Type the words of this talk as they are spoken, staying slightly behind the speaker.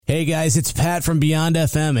Hey guys, it's Pat from Beyond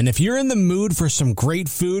FM, and if you're in the mood for some great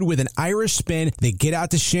food with an Irish spin, then get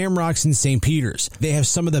out to Shamrocks in St. Peter's. They have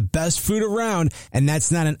some of the best food around, and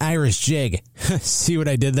that's not an Irish jig. See what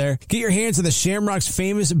I did there? Get your hands on the Shamrocks'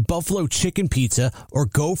 famous buffalo chicken pizza, or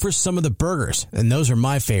go for some of the burgers, and those are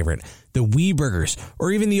my favorite. The Wee Burgers,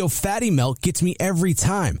 or even the O'Fatty Melt gets me every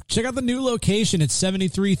time. Check out the new location at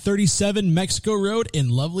 7337 Mexico Road in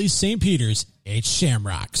lovely St. Peter's. It's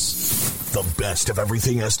Shamrocks. The best of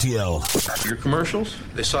everything STL. Your commercials,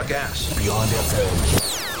 they suck ass. Beyond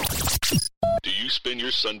FM. Do you spend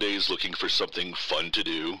your Sundays looking for something fun to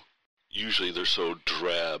do? Usually they're so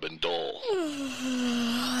drab and dull.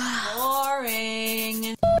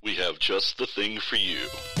 Boring. We have just the thing for you.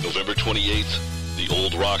 November 28th, the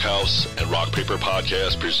Old Rock House and Rock Paper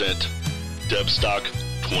Podcast present Debstock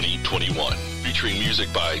 2021, featuring music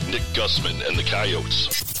by Nick Gussman and the Coyotes.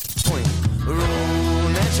 Roll,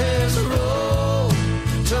 Natchez, roll,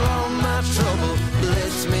 till all my trouble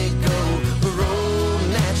lets me go. Roll,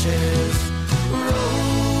 Natchez,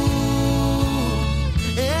 roll,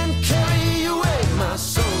 and carry away my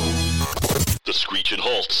soul. The Screechin'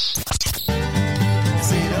 Halts.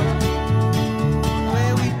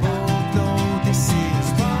 Where we both know this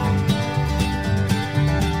is wrong,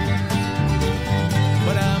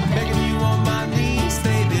 but I'm begging you on my knees,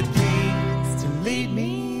 baby, please, to lead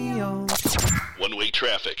me on. One-way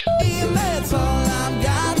traffic. That's all I've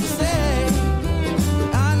got to say.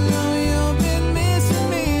 I know you've been missing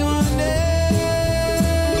me one day.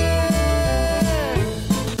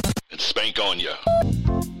 And Spank on ya.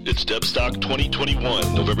 It's Debstock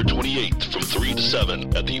 2021, November 28th from 3 to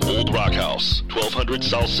 7 at the Old Rock House, 1200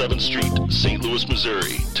 South 7th Street, St. Louis,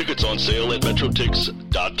 Missouri. Tickets on sale at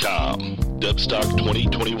metrotix.com. Debstock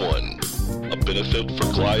 2021, a benefit for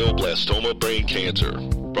glioblastoma brain cancer.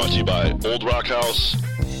 Brought to you by Old Rock House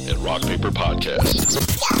and Rock Paper Podcast.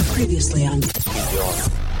 Previously on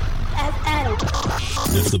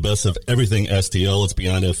It's the best of everything STL. It's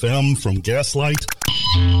Beyond FM from Gaslight.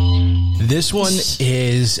 This one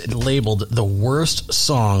is labeled the worst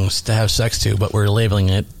songs to have sex to, but we're labeling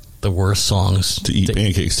it the worst songs To eat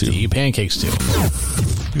pancakes to. To eat pancakes to.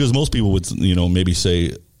 Because most people would, maybe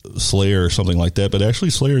say Slayer or something like that, but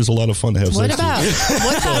actually Slayer is a lot of fun to have What sex about? to.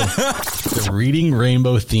 What about? The Reading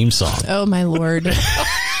Rainbow theme song. Oh my Lord!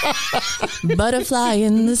 Butterfly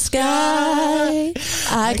in the sky,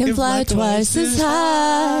 I can fly twice as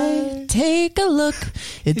high. Take a look,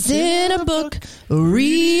 it's in a book, a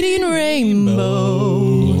reading rainbow.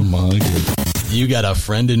 Oh my God. You Got a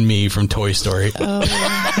Friend in Me from Toy Story. Oh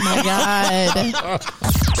my God!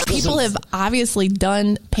 People have obviously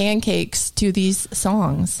done pancakes to these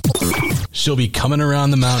songs. She'll be coming around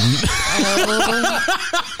the mountain.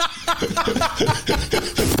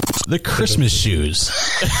 The Christmas Shoes.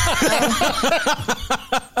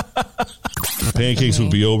 Pancakes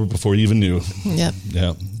would be over before you even knew. Yep.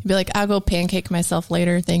 Yeah. Be like, I'll go pancake myself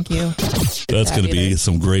later. Thank you. That's going to be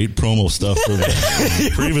some great promo stuff for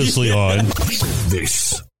previously on.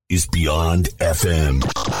 This is Beyond FM.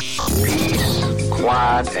 Peace,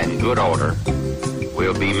 quiet, and good order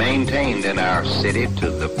will be maintained in our city to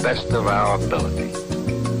the best of our ability.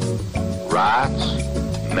 Riots,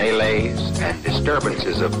 melees, and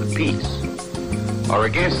disturbances of the peace are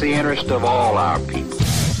against the interest of all our people,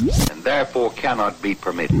 and therefore cannot be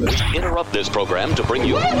permitted. We interrupt this program to bring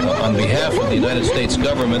you, On behalf of the United States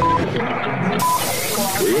government,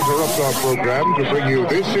 We interrupt our program to bring you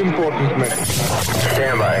this important message.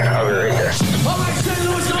 Stand by. I'll be right there. All right, St.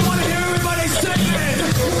 Louis, I want to hear everybody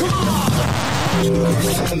sing. Come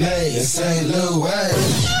on. Hey, St.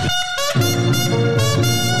 Louis.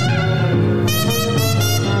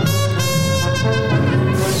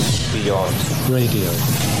 Beyond Radio.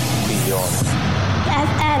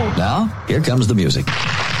 Beyond. now, here comes the music.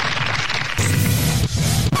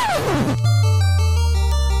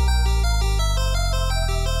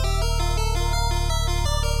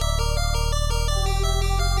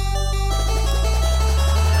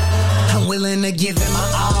 I'm willing to give it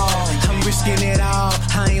my all. I'm risking it all.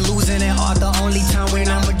 I ain't losing it all. The only time when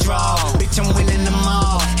I'm a draw. Bitch, I'm winning them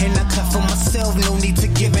all. And I clap for myself. No need to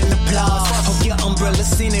give an applause. Hope your umbrella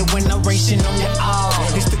seen it when I'm racing on your all.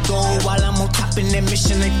 It's the goal while I'm on top in that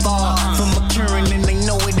mission they fall. From occurring and they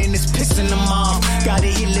know it and it's pissing them off. Got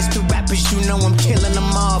a hit list of rappers, you know I'm killing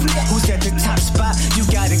them off. Who's at the top spot? You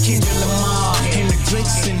gotta Kendrick Lamar. And the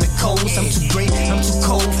Drakes and the Coles. I'm too great, I'm too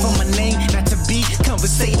cold for my name not to be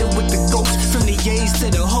conversated with the ghosts. From the yays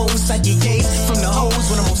to the hoes, I get yays from the hoes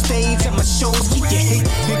when I'm on stage at my shows. Keep your hate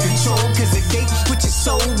in control, cause a day with your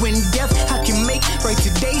soul in death I can make right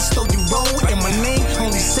today. Slow you roll, and my name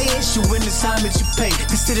only says you in the time that you pay.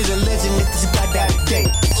 Considered a legend if this guy died today.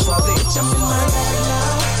 That's suave. I'm in my bag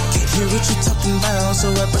now. Can't hear what you talking about,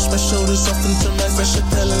 so I brush my shoulders off and turn my fresh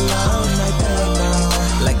Chappelle around. My bag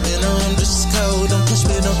now. Like dinner, I'm just cold. Don't touch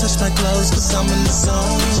me, don't touch my clothes, cause I'm in the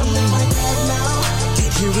zone. I'm in my bag now.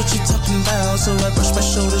 Can't hear what you talking about, so I brush my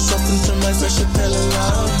shoulders off and turn my fresh Chappelle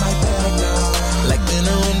around. My bag now. Like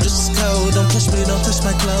dinner, I'm just cold. Don't touch me, don't touch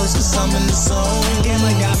my clothes, cause I'm in the zone. Damn,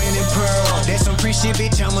 like diamond and pearl. That's some pretty shit,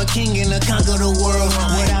 bitch. I'm a king and I conquer the world.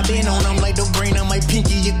 What I been on, I'm like the brain on my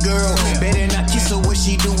pinky, your girl. Better not kiss her, what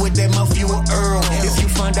she do with that mouth, you a Earl. If you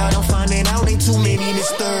find out, I'm finding out. Ain't too many in this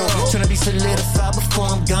thorough. Tryna be solidified before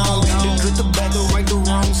I'm gone. The good, the bad, the right, the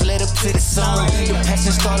wrongs, led up to the song. The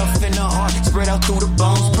passion start off in the heart, spread out through the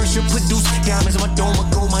bones. Pressure produce diamonds in my dome, I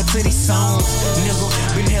go my to these songs. Never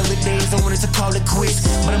been hella days, I wanted to call it quits,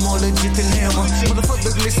 but I'm more legit than hammer.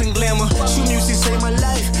 Motherfucker glitz and glamour. Shoot music saved my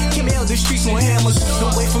life. Get me out the streets with hammers. No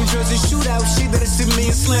way from Jersey shootout. Shit that send me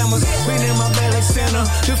in slammers. Been in my bag like Santa.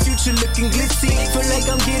 The future looking glitzy. Feel like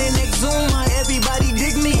I'm getting Exuma. Everybody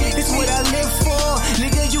dig me. It's what I live for.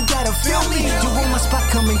 Nigga, you gotta feel me. You want my spot,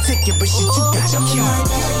 come and take it, but shit, you gotta kill me.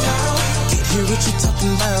 Can't hear what you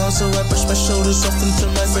talking about, so I brush my shoulders off and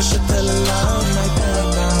turn my fresh Chappelle around. My bag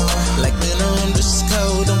now. Like dinner, I'm just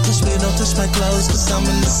cold. Don't touch me, don't touch my clothes, cause I'm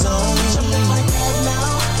in the zone. I'm in my bag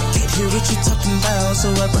now. Can't hear what you talking about, so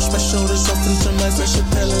I brush my shoulders off and turn my fresh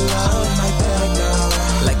Chappelle around. My bag now.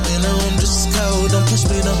 Like dinner, I'm just cold. Don't touch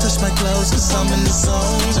me, don't touch my clothes, cause I'm in the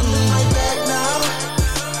zone. I'm in my bag now.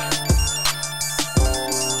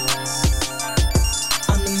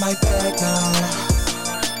 I'm in my bag now.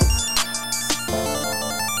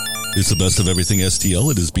 It's the best of everything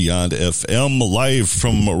STL. It is Beyond FM, live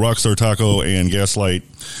from Rockstar Taco and Gaslight.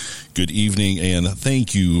 Good evening, and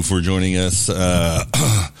thank you for joining us.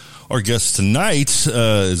 Our guest tonight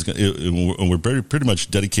we're pretty much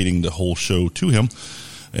dedicating the whole show to him.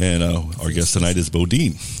 And our guest tonight is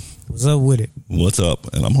Bodine. What's up with it? What's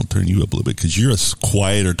up? And I'm going to turn you up a little bit because you're a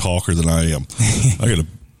quieter talker than I am. I got a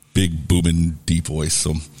big, booming, deep voice,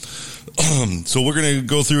 so... So we're going to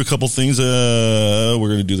go through a couple things. We're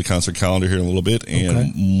going to do the concert calendar here in a little bit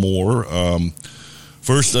and more.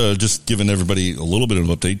 First, just giving everybody a little bit of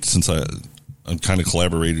an update since I'm kind of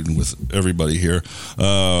collaborating with everybody here.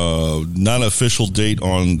 Not an official date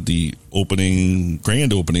on the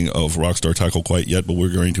grand opening of Rockstar Taco quite yet, but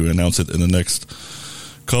we're going to announce it in the next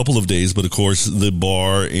couple of days. But of course, the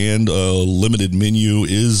bar and limited menu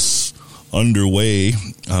is underway.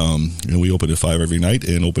 We open at 5 every night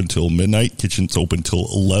and open till midnight. Kitchen's open till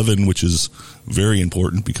 11, which is very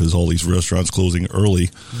important because all these restaurants closing early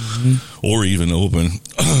or even open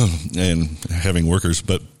and having workers.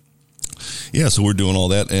 But yeah, so we're doing all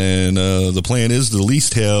that, and the plan is to at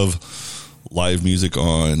least have live music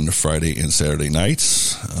on Friday and Saturday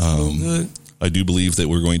nights. I do believe that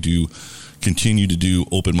we're going to continue to do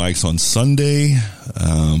open mics on Sunday.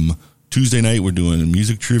 Tuesday night we're doing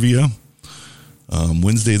music trivia.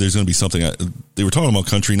 Wednesday, there's going to be something. They were talking about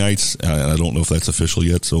country nights. I don't know if that's official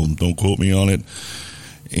yet, so don't quote me on it.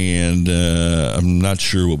 And I'm not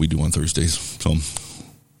sure what we do on Thursdays. So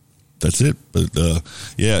that's it. But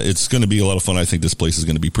yeah, it's going to be a lot of fun. I think this place is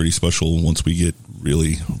going to be pretty special once we get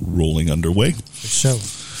really rolling underway. For sure.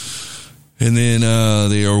 And then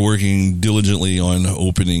they are working diligently on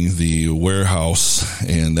opening the warehouse,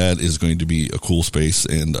 and that is going to be a cool space.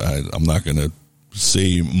 And I'm not going to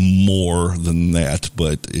say more than that,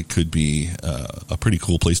 but it could be a pretty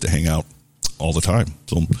cool place to hang out all the time.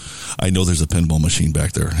 So I know there's a pinball machine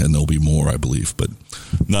back there, and there'll be more, I believe, but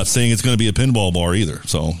I'm not saying it's going to be a pinball bar either.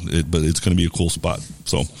 So, but it's going to be a cool spot.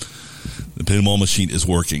 So the pinball machine is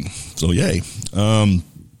working. So yay.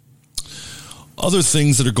 Other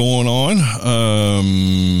things that are going on.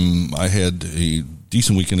 I had a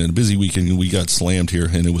decent weekend and a busy weekend, and we got slammed here,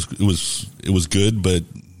 and it was good, but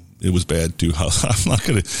it was bad too. I'm not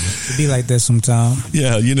gonna. It'd be like that sometime.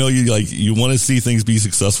 Yeah, you want to see things be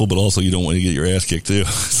successful, but also you don't want to get your ass kicked too.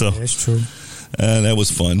 So yeah, that's true. And that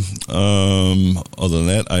was fun. Other than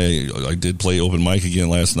that, I did play open mic again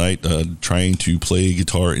last night, trying to play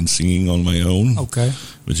guitar and singing on my own. Okay,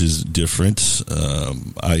 which is different.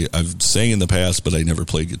 I've sang in the past, but I never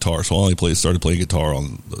played guitar, so I started playing guitar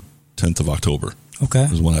on the 10th of October. Okay,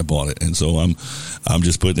 is when I bought it, and so I'm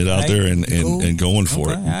just putting it out there and going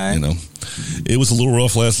for it. Right. It was a little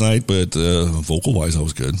rough last night, but vocal wise, I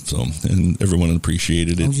was good. So, and everyone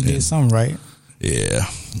appreciated it. You did something right. Yeah.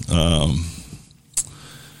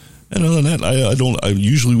 And other than that,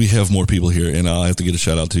 usually we have more people here, and I have to get a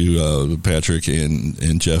shout out to Patrick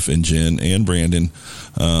and Jeff and Jen and Brandon.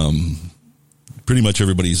 Pretty much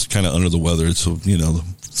everybody's kind of under the weather. So,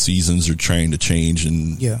 seasons are trying to change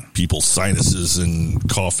and people's sinuses and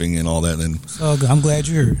coughing and all that. And I'm glad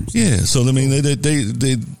you're here. Yeah, so I mean,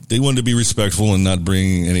 they wanted to be respectful and not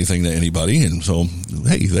bring anything to anybody. And so,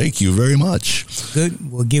 hey, thank you very much.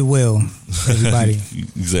 Good. Well, get well, everybody.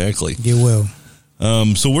 Exactly. Get well.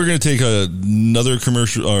 So we're going to take another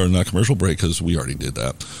commercial, or not commercial break, because we already did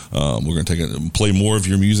that. We're going to play more of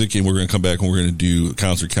your music, and we're going to come back and we're going to do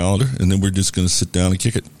concert calendar, and then we're just going to sit down and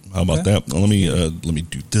kick it. How about that? Let me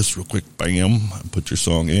do this real quick. Bam! Put your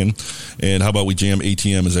song in, and how about we jam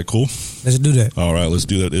ATM? Is that cool? Let's do that. All right, let's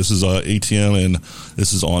do that. This is ATM, and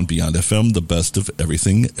this is on Beyond FM, the best of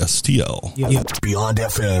everything STL. Yep. Beyond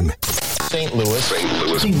FM. St. Louis. St.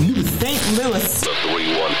 Louis. St. Louis. The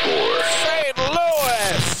 314. St.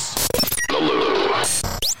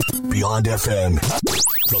 Louis. Beyond FM.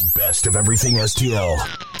 The best of everything STL.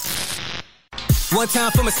 One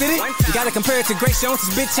time for my city, you gotta compare it to Grace Jones,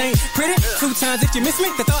 this bitch ain't pretty. 2 times if you miss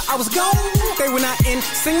me, they thought I was gone. They were not in,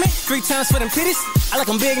 sing me. 3 times for them titties, I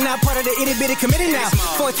like them big, not part of the itty bitty committee now.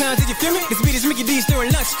 4 times did you feel me? This beat is Mickey D's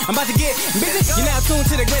during lunch. I'm about to get busy. You're now tuned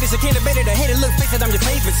to the greatest, you can't debate it. I hate it, look, face it, I'm your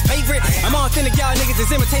favorite. I'm authentic, y'all niggas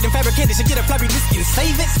is imitating, fabricated. Should get a floppy disk and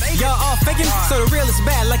save it. Y'all all faking, so the real is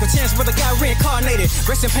bad, like a chance brother got reincarnated.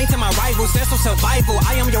 Rest in pain to my rivals, that's no survival.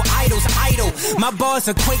 I am your idol's idol. My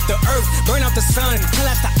bars equate the earth, burn out the sun.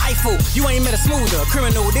 Collapse the Eiffel. You ain't met a smoother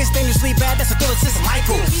criminal. This dangerously bad. That's a thriller since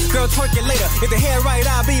Michael. Girl, twerk it later. If the hair right,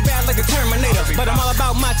 I'll be bad like the Terminator. But I'm all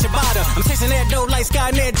about my ciabatta. I'm chasing that dope like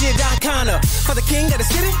Skynet did Don Connor. For the king of the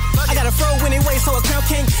city, I got a fro anyway, so a crown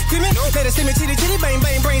king. Feel me? Better see me chitty chitty, bang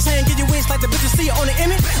bang, brains hang, give you wings like the bitches see on the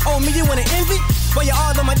image. Oh me, you wanna envy? Well, you're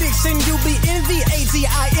all on my dick, shouldn't you be envy?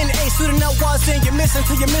 AGINA, shooting up walls and you're missing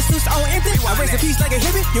till your missiles on empty. I raise a piece like a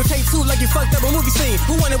hippie. You'll take 2 like you fucked up a movie scene.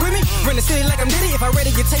 Who wanna with me? Run the city like I'm Diddy. If I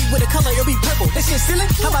ready your tape with a color, it'll be purple. That shit silly.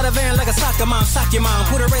 How about a van like a soccer mom? Sock your mom.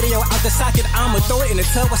 Put a radio out the socket. I'ma throw it in the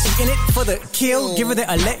tub while she in it for the kill. Give her the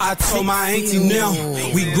elect. I told my auntie now,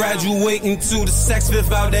 we graduating to the sex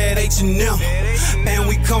fifth out at H&M. And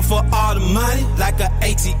we come for all the money like a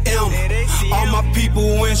ATM. All my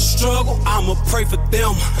people in struggle, I'ma pray for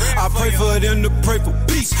them. I pray for them to pray for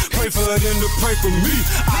peace. Pray for them to pray for me.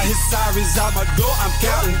 I hear sirens out my door. I'm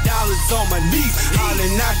counting dollars on my knees.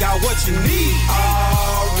 Hollering, I got what you need.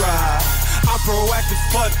 Alright, I'm proactive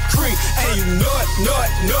for the cream. And you know it,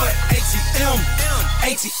 ATM.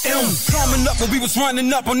 Coming up when we was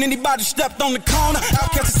running up on anybody stepped on the corner. I'll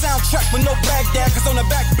catch a soundtrack with no Baghdad, cause on the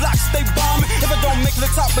back block stay bombing. If I don't make the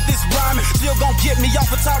top with this rhyming, still gon' get me off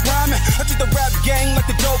the top rhyming. I treat the rap gang like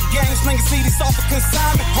the dope gang, slinging CDs off for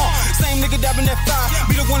consignment. Same nigga dabbing that fire,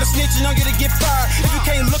 be the one to snitch and don't get to get fired. If you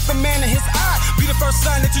can't look the man in his eye, be the first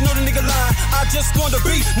sign that you know the nigga lying. I just want to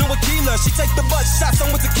be no Aquila. She take the butt shots on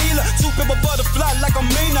with tequila. 2 pepper butterfly like a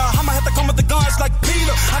Mina. I'ma have to come with the guns like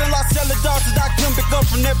Peter. I done lost hella dogs since I couldn't pick up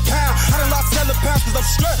from that pound. I done lost hella pounds cause I'm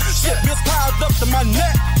stressed. Shit, bitch piled up to my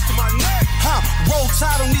neck. Roll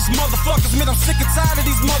tide on these motherfuckers. Man, I'm sick and tired of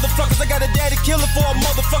these motherfuckers. I got a daddy killer for a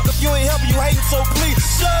motherfucker. If you ain't helping, you hating, so please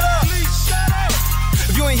shut up.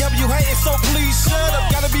 If you ain't helping, you hating, so please shut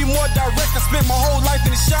up. Gotta be more direct. I spent my whole life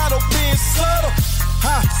in the shadow being subtle.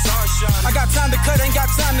 I got time to cut, ain't got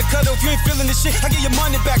time to cut. If you ain't feeling this shit, I get your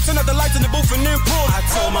money back. Turn out the lights in the booth and then pull. I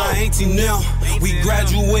told my auntie now, we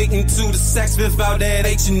graduating to the sex fifth out at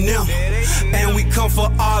H&M. And we come for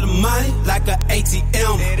all the money like a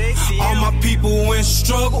ATM. All my people in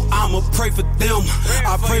struggle, I'ma pray for them.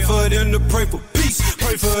 I pray for them to pray for peace.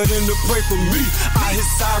 Pray for them to pray for me. I hear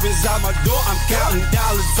sirens out my door, I'm counting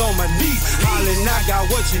dollars on my knees. Hollering, I got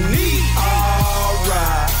what you need.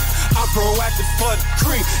 Alright, I'm proactive for the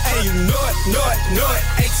cream. And you know it,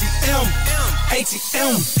 ATM.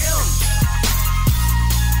 ATM.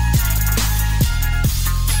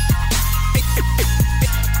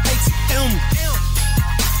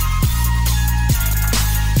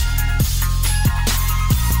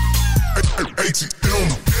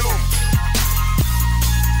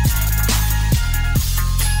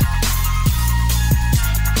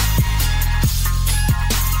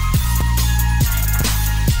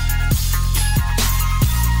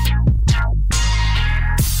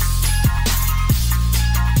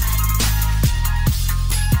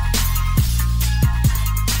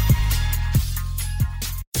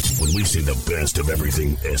 Say the best of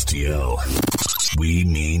everything STL. We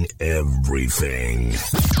mean everything.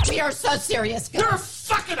 We are so serious, guys. You're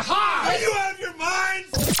fucking high! Are you out of your mind?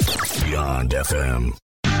 Beyond FM.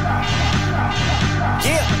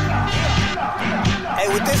 Yeah. Hey,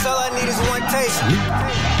 with this, all I need is one taste.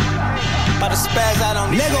 About to spaz out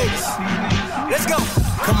on these niggas. Let's go.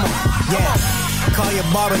 Come on. Yeah. Call your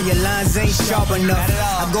barber, your lines ain't sharp enough.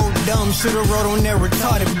 I go dumb, should've wrote on their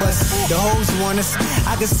retarded bus. The hoes want us.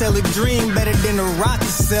 I can sell a dream better than a rock to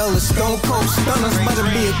sell. A stone cold stunners, about to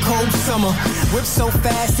be a cold summer. Whip so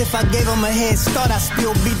fast, if I gave them a head start, I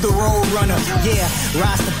still beat the road runner. Yeah,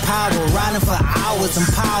 rise to power, riding for hours. I'm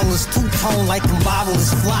powerless, two-tone like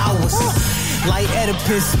Kimbawa's flowers. Like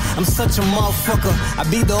Oedipus, I'm such a motherfucker. I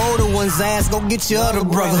beat the older one's ass, go get your other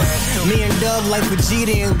brother. Me and Dub like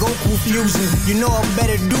Vegeta and Goku fusion. You know a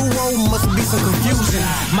better duo, must be some confusion.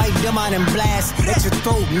 Might dumb out and blast at your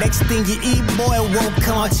throat. Next thing you eat, boy, it won't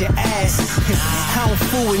come out your ass. I don't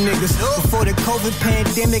fool with niggas. Before the COVID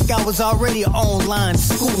pandemic, I was already online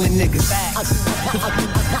schooling niggas.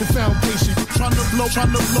 The foundation, trying to blow up,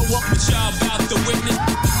 but y'all about to witness.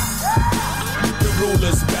 The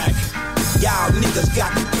ruler's back. Y'all niggas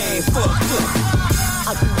got the game fucked up.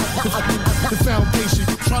 The foundation,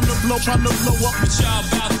 trying to blow up, but y'all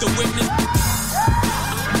about to witness.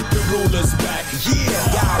 The ruler's back.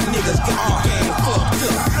 Yeah, y'all niggas got the game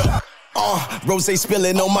fucked up. Rose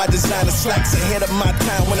spilling on my designer slacks. Ahead of my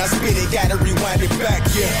time when I spit it, gotta rewind it back,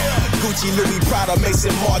 yeah. Gucci, Louis, Prada,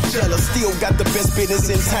 Mason, Margiela. Still got the best business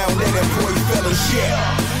in town that employ fellas,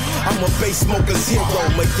 yeah. I'm a bass smoker's hero.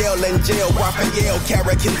 Miguel Angel, Raphael,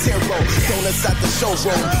 Caracantero. Donuts out the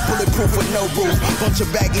showroom, bulletproof with no roof. Bunch of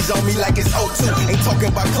baggies on me like it's O2. Ain't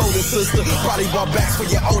talking about coding, sister. Probably bought backs for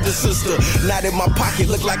your older sister. Not in my pocket,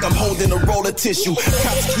 look like I'm holding a roll of tissue.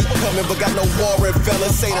 Cops keep coming, but got no warrant.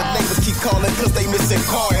 Fellas say the neighbors keep calling cause they missing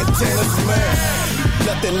car antennas, man.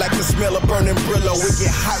 Nothing like the smell of burning Brillo. It get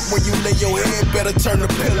hot when you lay your head, better turn the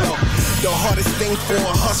pillow. The hardest thing for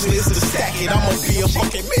a hustler is to stack it. I'ma be a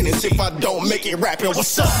fucking menace if I don't make it rapping.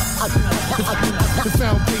 What's up? The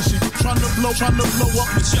foundation, trying to blow up,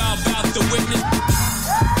 but y'all about to witness.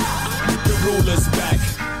 The ruler's back.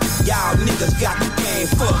 Y'all niggas got the game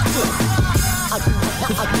fucked up.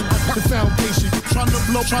 The foundation, trying to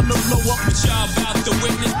blow up, but y'all about to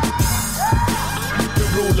witness. The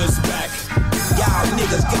ruler's back. Y'all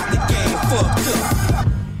niggas got the game fucked up.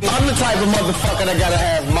 I'm the type of motherfucker that gotta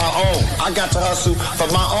have my own. I got to hustle for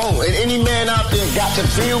my own. And any man out there got to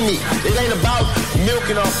feel me. It ain't about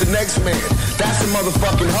milking off the next man. That's a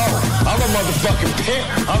motherfucking hoe. I'm a motherfucking pimp.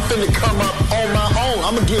 I'm finna come up on my own.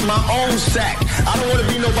 I'ma get my own sack. I don't wanna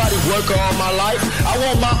be nobody's worker all my life. I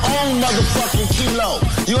want my own motherfucking kilo.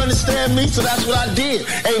 You understand me? So that's what I did.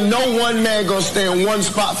 Ain't no one man gonna stay in one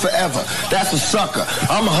spot forever. That's a sucker.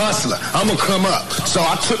 I'm a hustler. I'ma come up. So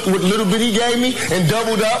I took what little bit he gave me and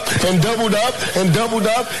doubled up and doubled up and doubled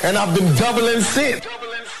up, and I've been doubling since.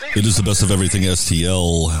 It is the best of everything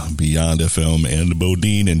STL, Beyond FM, and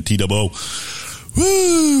Bodine and TWO.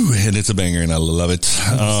 Woo! And it's a banger, and I love it.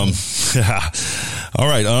 All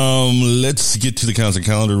right, let's get to the concert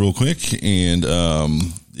calendar real quick. And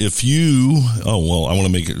if you, I want to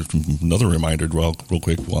make another reminder real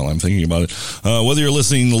quick while I'm thinking about it. Whether you're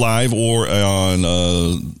listening live or on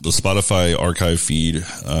the Spotify archive feed,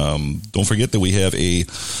 don't forget that we have a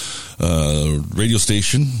radio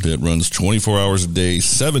station that runs 24 hours a day,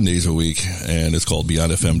 7 days a week, and it's called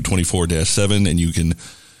Beyond FM 24-7, and you can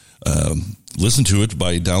listen to it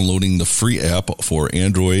by downloading the free app for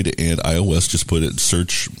Android and iOS. Just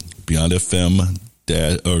search Beyond FM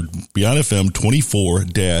Beyond FM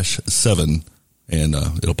 24-7, and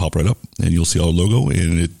it'll pop right up, and you'll see our logo,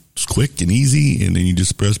 and it's quick and easy, and then you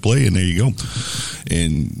just press play, and there you go,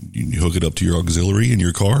 and you hook it up to your auxiliary in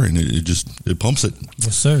your car, and it pumps it.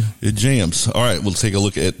 Yes, sir. It jams. All right, we'll take a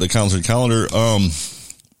look at the concert calendar.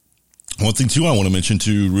 One thing too I want to mention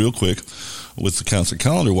too real quick with the concert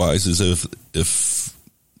calendar wise is if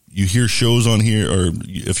you hear shows on here, or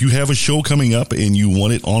if you have a show coming up and you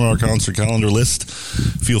want it on our concert calendar list,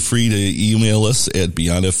 feel free to email us at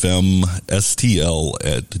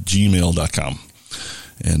beyondfmstl@gmail.com.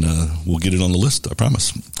 And we'll get it on the list, I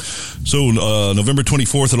promise. So November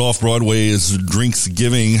 24th at Off-Broadway is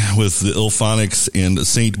Drinksgiving with the Ilphonics and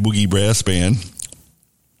St. Boogie Brass Band.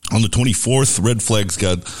 On the 24th, Red Flag's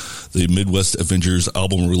got the Midwest Avengers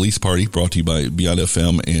album release party brought to you by Beyond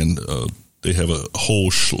FM, and they have a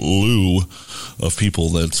whole slew of people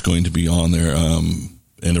that's going to be on there.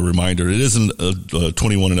 And a reminder, it isn't a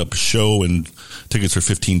 21 and up show, and tickets are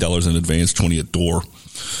 $15 in advance, $20 at door.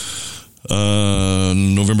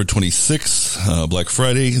 November 26th, Black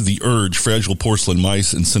Friday, The Urge, Fragile Porcelain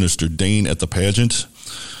Mice, and Sinister Dane at the Pageant.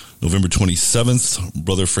 November 27th,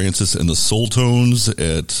 Brother Francis and the Soul Tones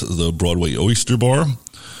at the Broadway Oyster Bar.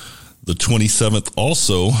 The 27th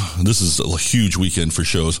also, this is a huge weekend for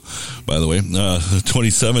shows, by the way.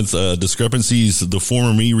 27th, Discrepancies, The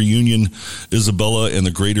Former Me Reunion, Isabella and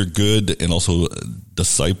the Greater Good, and also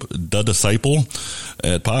The Disciple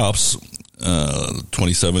at Pops.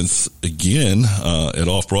 27th again at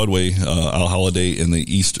Off Broadway, Al Holiday and the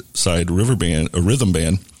East Side Rhythm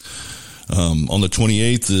Band. On the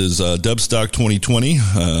 28th is Dubstock 2020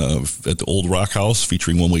 at the Old Rock House,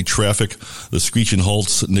 featuring One Way Traffic, the Screechin'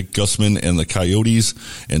 Halts, Nick Gussman and the Coyotes,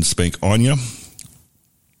 and Spank Anya.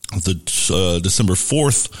 The December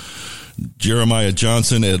 4th, Jeremiah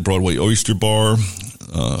Johnson at Broadway Oyster Bar.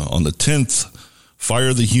 On the 10th,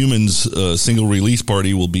 Fire the Humans single release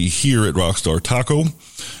party will be here at Rockstar Taco,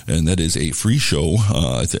 and that is a free show.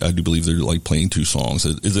 I do believe they're like playing 2 songs.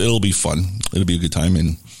 It'll be fun. It'll be a good time.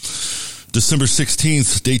 And December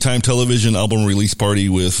 16th, daytime television album release party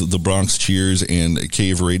with the Bronx Cheers and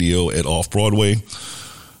Cave Radio at Off Broadway.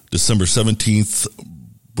 December 17th,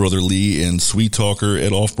 Brother Lee and Sweet Talker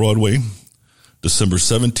at Off Broadway. December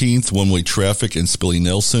 17th, One Way Traffic and Spilly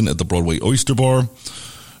Nelson at the Broadway Oyster Bar.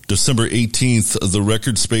 December 18th, The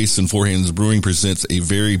Record Space and Four Hands Brewing presents A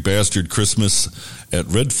Very Bastard Christmas at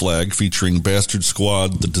Red Flag, featuring Bastard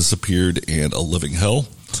Squad, The Disappeared, and A Living Hell.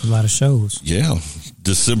 It's a lot of shows. Yeah.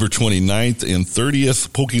 December 29th and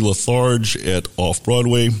 30th, Pokey Lafarge at Off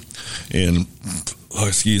Broadway. And,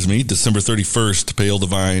 December 31st, Pale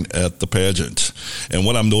Divine at The Pageant. And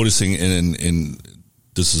what I'm noticing, and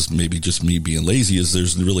this is maybe just me being lazy, is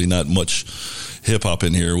there's really not much hip-hop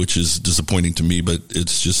in here, which is disappointing to me, but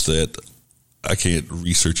it's just that I can't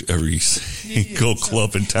research every single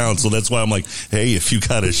club in town. So that's why I'm like, hey, if you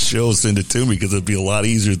got a show, send it to me, because it'd be a lot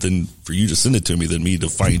easier than for you to send it to me than me to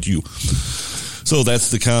find you. So that's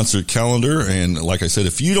the concert calendar. And like I said,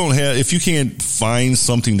 if you can't find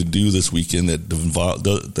something to do this weekend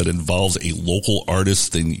that involves a local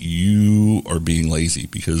artist, then you are being lazy,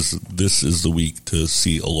 because this is the week to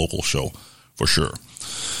see a local show for sure.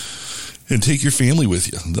 And take your family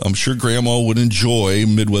with you. I'm sure Grandma would enjoy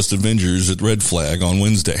Midwest Avengers at Red Flag on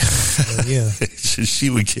Wednesday. Yeah. She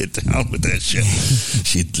would get down with that shit.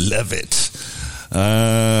 She'd love it.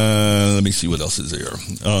 Let me see what else is there.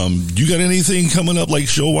 You got anything coming up, like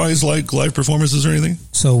show-wise, like live performances or anything?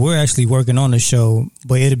 So we're actually working on the show,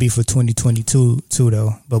 but it'll be for 2022 too,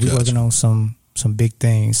 though. But we're working on some big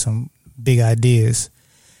things, some big ideas.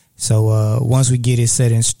 So once we get it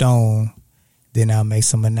set in stone, then I'll make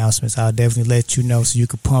some announcements. I'll definitely let you know so you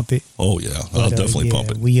can pump it. Oh, yeah. I'll definitely pump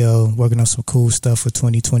it. We are working on some cool stuff for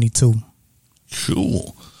 2022.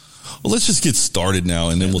 Cool. Well, let's just get started now,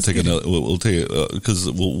 and then we'll take another. We'll take because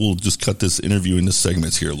we'll just cut this interview into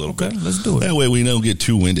segments here a little bit. Let's do it. That way we don't get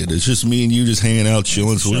too winded. It's just me and you just hanging out,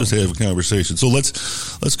 chilling. So we'll just have a conversation. So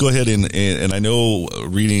let's go ahead and I know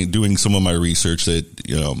doing some of my research that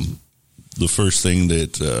the first thing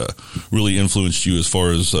that really influenced you as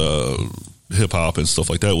far as hip hop and stuff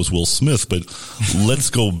like that was Will Smith. But let's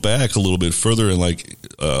go back a little bit further and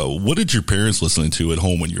what did your parents listen to at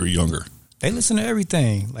home when you were younger? They listen to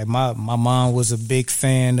everything. Like my mom was a big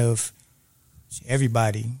fan of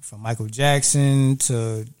everybody, from Michael Jackson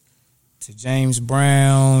to James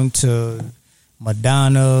Brown to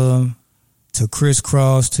Madonna to Criss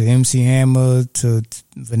Cross to MC Hammer to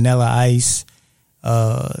Vanilla Ice.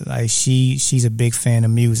 She's a big fan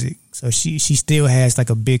of music. So she still has like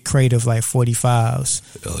a big crate of like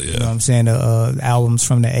 45s. Hell yeah. You know what I'm saying? Albums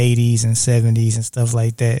from the 80s and 70s and stuff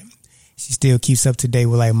like that. She still keeps up to date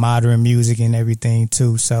with like modern music and everything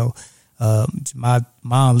too. So my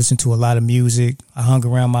mom listened to a lot of music. I hung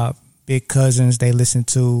around my big cousins. They listened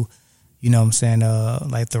to, you know what I'm saying,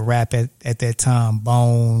 like the rap at that time,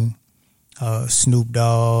 Bone, Snoop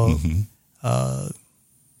Dogg,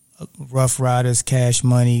 Rough Riders, Cash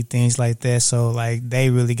Money, things like that. So like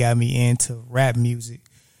they really got me into rap music.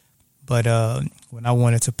 But when I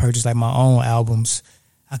wanted to purchase like my own albums,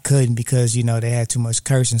 I couldn't, because they had too much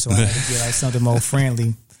cursing, so I had to get like something more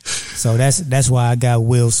friendly. So that's why I got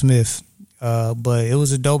Will Smith. But it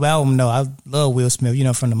was a dope album though. I love Will Smith,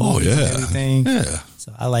 from the movies and everything. Yeah.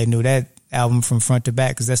 So I knew that album from front to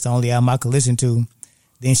back, because that's the only album I could listen to.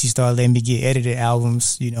 Then she started letting me get edited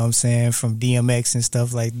albums, you know what I'm saying, from DMX and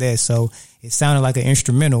stuff like that. So it sounded like an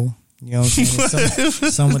instrumental. You know what I'm saying?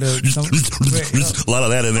 Some of the a lot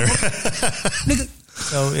of that in there.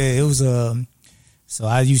 So it was So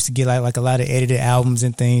I used to get like a lot of edited albums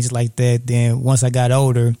and things like that. Then once I got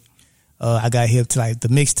older, I got hip to like the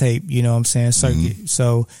mixtape, you know what I'm saying, circuit. Mm-hmm.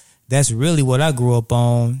 So that's really what I grew up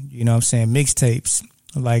on, you know what I'm saying, mixtapes,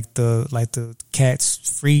 like the Cats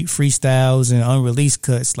freestyles and unreleased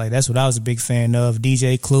cuts. Like that's what I was a big fan of.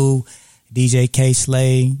 DJ Clue, DJ K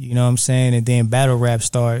Slay, you know what I'm saying, and then battle rap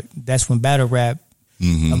started. That's when battle rap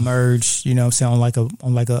emerged, you know what I'm saying,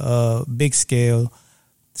 on like a big scale.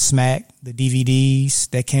 Smack, the DVDs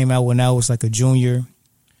that came out when I was like a junior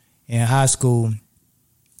in high school.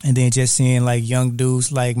 And then just seeing like young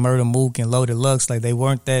dudes like Murder Mook and Loaded Lux, like they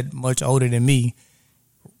weren't that much older than me,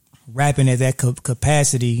 rapping at that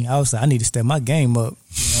capacity. I was like, I need to step my game up.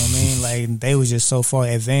 You know what I mean? Like they was just so far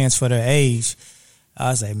advanced for their age. I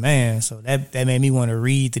was like, man, so that made me want to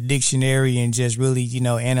read the dictionary and just really, you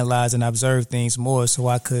know, analyze and observe things more so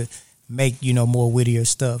I could make, you know, more wittier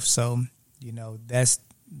stuff. So, you know, that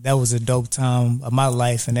was a dope time of my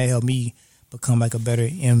life, and that helped me become like a better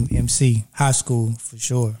MC. High school, for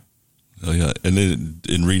sure. Oh, yeah. And then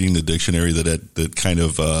in reading the dictionary, that kind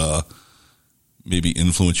of maybe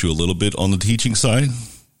influenced you a little bit on the teaching side?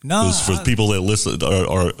 No. For people that listen,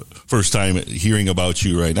 are first time hearing about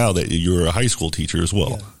you right now, that you're a high school teacher as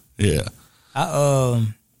well. Yeah. I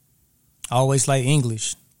always liked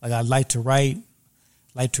English. Like I like to write,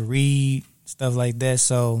 like to read, stuff like that.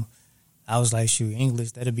 So I was like, shoot,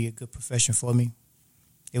 English, that'd be a good profession for me.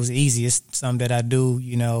 It was easy. It's something that I do,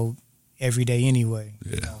 you know, every day anyway.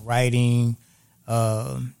 Yeah. You know, writing,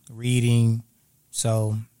 reading.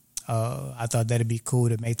 So I thought that'd be cool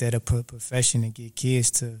to make that a profession and get kids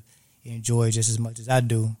to enjoy it just as much as I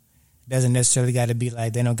do. It doesn't necessarily got to be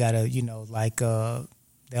like they don't got to, you know, like they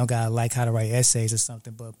don't got to like how to write essays or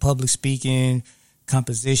something. But public speaking,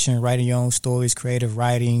 composition, writing your own stories, creative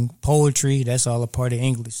writing, poetry, that's all a part of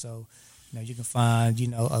English. So, you know, you can find, you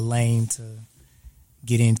know, a lane to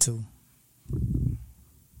get into.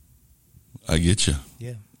 I get you.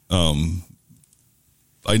 Yeah.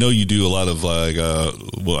 I know you do a lot of like,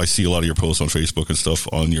 I see a lot of your posts on Facebook and stuff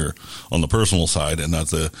on the personal side and not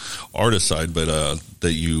the artist side, but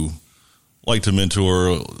that you like to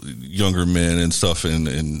mentor younger men and stuff and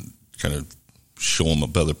kind of show them a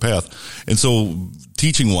better path. And so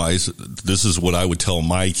teaching wise, this is what I would tell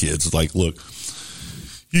my kids. Like, look,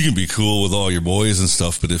 you can be cool with all your boys and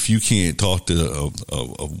stuff, but if you can't talk to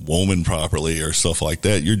a woman properly or stuff like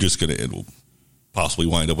that, you're just going to possibly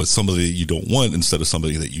wind up with somebody that you don't want instead of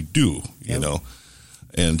somebody that you do, you know,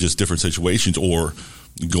 and just different situations, or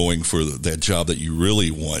going for that job that you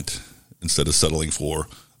really want instead of settling for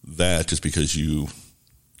that just because you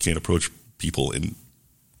can't approach people in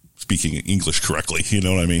speaking English correctly. You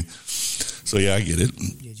know what I mean? So yeah, I get it.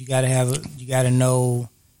 Yeah, you gotta know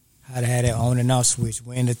how to have that on and off switch,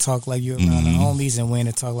 when to talk like you're around the homies and when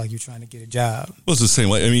to talk like you're trying to get a job. Well, it's the same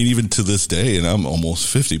way. I mean, even to this day, and I'm almost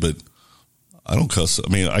 50, but I don't cuss. I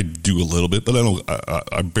mean, I do a little bit, but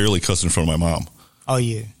I barely cuss in front of my mom. Oh,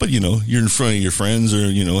 yeah. But, you know, you're in front of your friends or,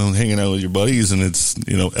 you know, hanging out with your buddies and it's,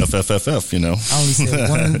 you know, FFFF, you know.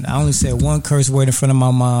 I only said one curse word in front of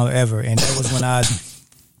my mom ever, and that was when I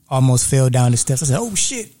almost fell down the steps. I said, oh,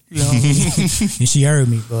 shit. You know what I mean? And she heard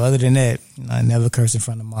me. But other than that, I never cursed in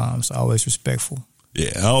front of mom, so always respectful.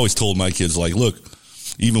 Yeah, I always told my kids, like, look,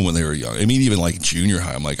 even when they were young, I mean, even like junior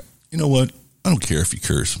high, I'm like, you know what? I don't care if you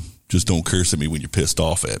curse. Just don't curse at me when you're pissed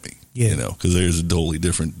off at me, you know, because there's a totally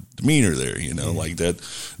different demeanor there, you know, like that.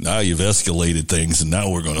 Now you've escalated things and now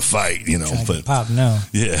we're going to fight, you know. But pop now.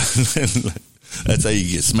 Yeah, that's how you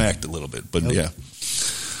get smacked a little bit. But yeah.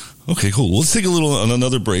 Okay, cool. Let's take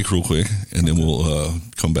another break real quick, and then we'll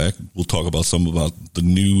come back. We'll talk about the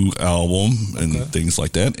new album and things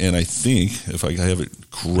like that. And I think, if I have it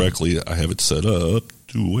correctly, I have it set up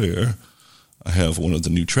to where I have one of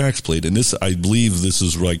the new tracks played. And this, I believe this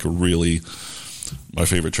is like really my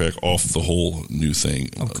favorite track off the whole new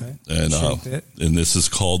thing. Okay. And this is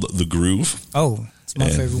called The Groove. Oh, it's my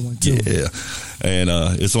favorite one too. Yeah. And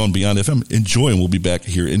it's on Beyond FM. Enjoy, and we'll be back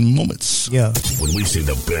here in moments. Yeah. When we say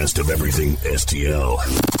the best of everything STL,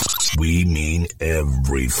 we mean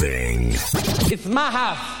everything. It's my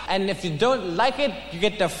house, and if you don't like it, you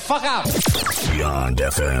get the fuck out. Beyond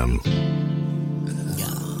FM.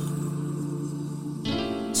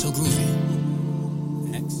 So groovy.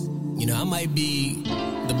 You know, I might be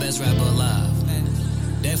the best rapper alive.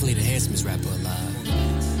 Definitely the handsomest rapper alive.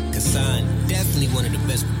 Kassan, definitely one of the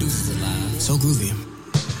best producers alive. So groovy.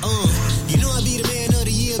 You know I be the man of the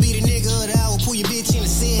year, be the nigga of the hour, pull your bitch in a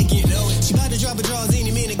second. You know it. She about to drop her drawers any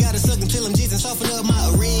minute, gotta suck until I'm jizzing, soften up my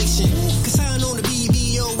erection. Kassan on the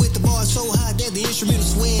BBO with the bars so hot that the instrumental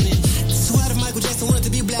sweating. So how if Michael Jackson wanted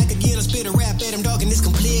to be black again, I spit a rap at him, dark in this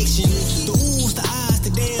complexion. The oohs, the eyes, the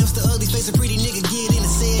dams, the ugly face, a pretty nigga get in a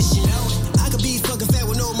session. I could be fucking fat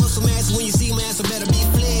with no muscle mass, when you see my ass, I better be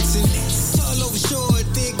flexing. Tall over short,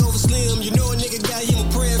 thick over slim, you know a nigga got him a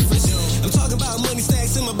preference. I'm talking about money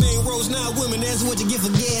stacks in my bank rolls, not women, that's what you get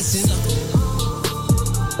for guessing.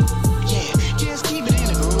 Yeah, just keep it in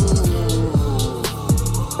the groove.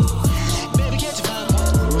 Baby, catch a vibe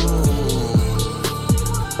on the groove.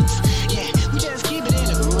 Yeah, we just keep it in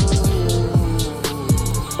the groove.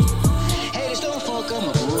 Haters don't fuck up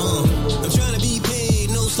my groove. I'm trying to be paid,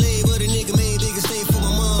 no slave, but a nigga made bigger stay for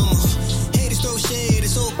my mom.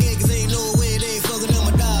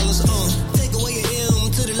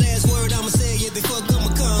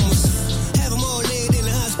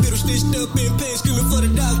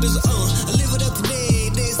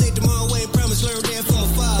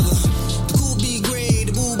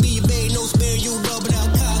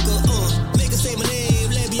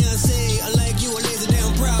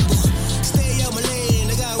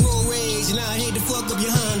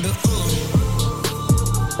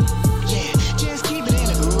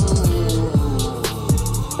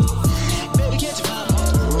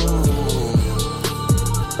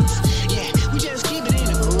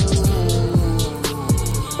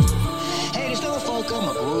 Come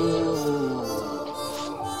on.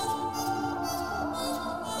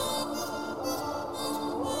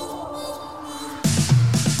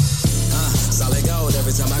 Solid gold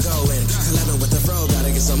every time I go in. Collabing with the fro,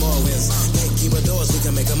 gotta get some more wins. Gatekeeper doors, we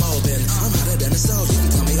can make them open. I'm hotter than the stove, you can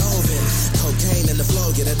call me Oven. Cocaine in the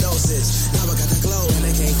flow, get a dosage. Now I got the glow and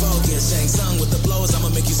they can't focus. Shang Tsung with the blows, I'ma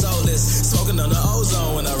make you soulless. Smoking on the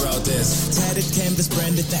ozone when I wrote this. Tatted canvas,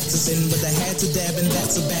 branded taxes in, but I had to dab and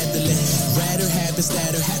that's so badly. Rather habits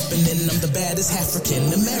that are happening. I'm the baddest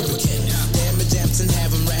African American. Damage amps and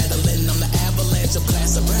have them rattling. I'm the avalanche of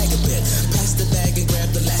class, I brag a bit. Pass the bag and grab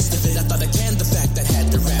the last of it. I thought I canned the fact that had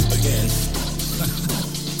to rap again.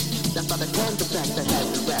 I thought I canned the fact that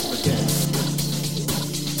had to rap again.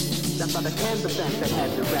 I thought I canned the fact that had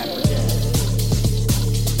to rap again.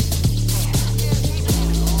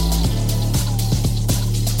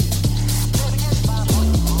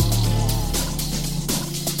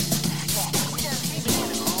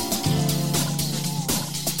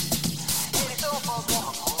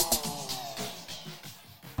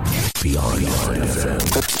 Beyond FM.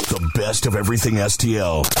 The best of everything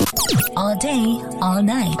STL. All day, all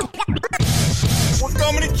night. We're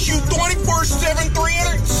coming at you 24/7,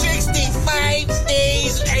 365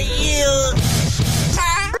 days a year.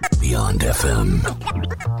 Beyond FM.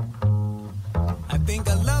 I think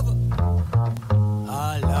I love her.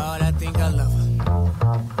 Oh, Lord, I think I love her.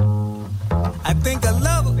 I think I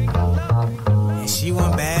love her. And she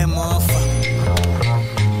one bad motherfucker.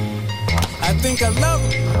 I think I love her.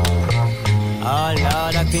 Oh,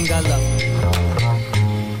 Lord, I think I love her.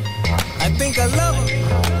 I think I love her.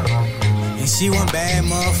 And she one bad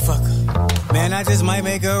motherfucker. Man, I just might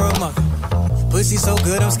make her a mother. Pussy so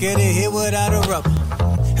good, I'm scared to hit without a rubber.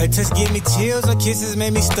 Her touch give me chills, her kisses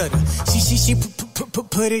make me stutter. She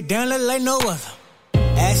put it down like no other.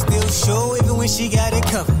 Ass still show even when she got it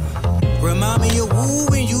covered. Remind me of woo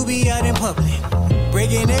when you be out in public.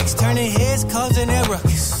 Breaking necks, turning heads, causing that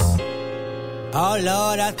ruckus. Oh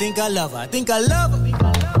Lord, I think I love her. I think I love her.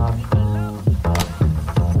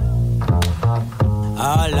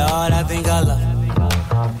 Oh Lord, I think I love her.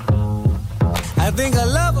 I think I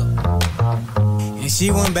love her. And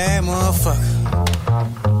she one bad motherfucker.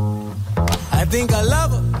 I think I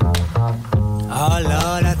love her. Oh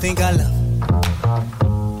Lord, I think I love her.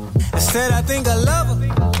 I said I think I love her.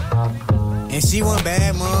 And she one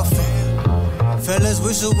bad motherfucker. Fellas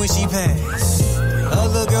whistle when she pass.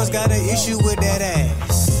 Other girls got an issue with that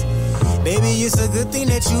ass. Baby, it's a good thing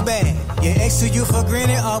that you bad. Your ex took you for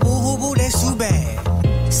granted, oh boo hoo boo, that's too bad.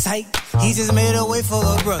 Psych, he just made a way for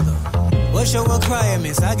a brother. What's your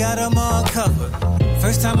requirements? I got them all covered.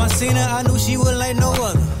 First time I seen her, I knew she was like no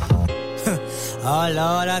other. Oh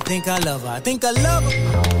Lord, I think I love her. I think I love her.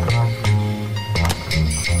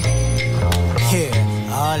 Yeah,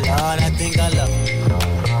 oh Lord, I think I love her.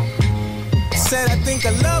 Said I think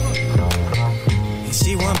I love her. And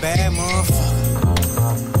she one bad motherfucker.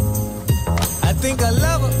 I think I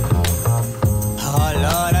love her. Oh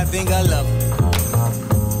Lord, I think I love her.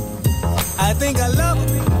 I think I love her.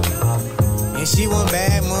 And she one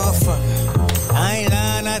bad motherfucker. I ain't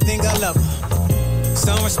lying, I think I love her.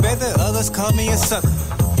 Some respect her, others call me a sucker.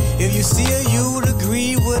 If you see her, you would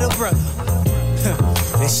agree with a brother.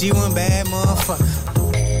 That she one bad motherfucker.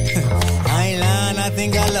 I ain't lying, I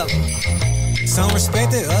think I love her. Some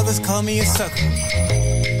respect her, others call me a sucker.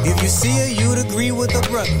 If you see her, you'd agree with a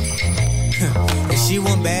brother. That she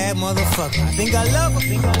one bad motherfucker. I think I love her.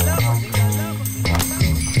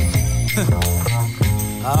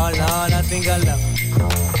 Oh Lord, I think I love her.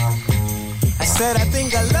 I said I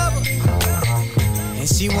think I love her. And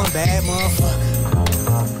she one bad motherfucker.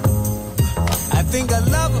 I think I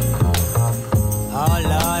love her. Oh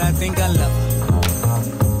Lord, I think I love her.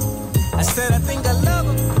 I said I think I love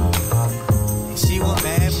her. And she one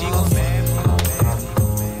bad motherfucker.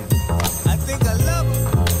 I think I love her.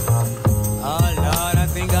 Oh Lord, I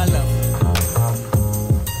think I love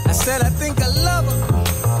her. I said I think I love her.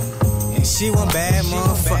 And she one bad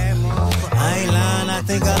motherfucker. I ain't lying, I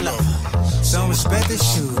think I love her. Some respect the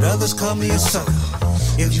shoot, others call me a sucker.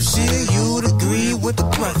 If you see her, you would agree with the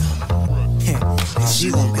brother. And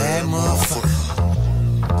she one bad motherfucker.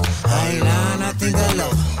 I ain't lying, I think I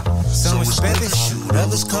love her. Some respect the shoot,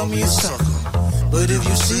 others call me a sucker. But if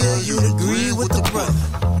you see her, you'd agree with the brother.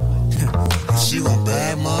 And she one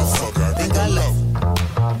bad motherfucker. I think I love her.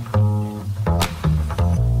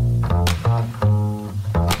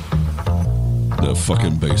 The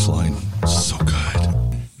fucking bass line. So good.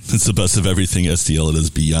 It's the best of everything STL. It is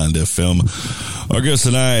Beyond FM. Our guest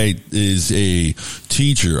tonight is a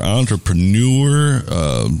teacher, entrepreneur,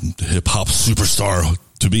 hip-hop superstar,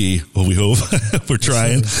 to be. Well, we hope. We're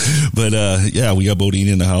trying. But yeah, we got Bodine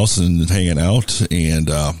in the house and hanging out. And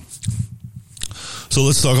so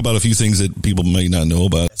let's talk about a few things that people may not know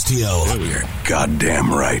about. STL, you're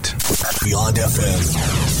goddamn right. Beyond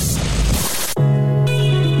FM.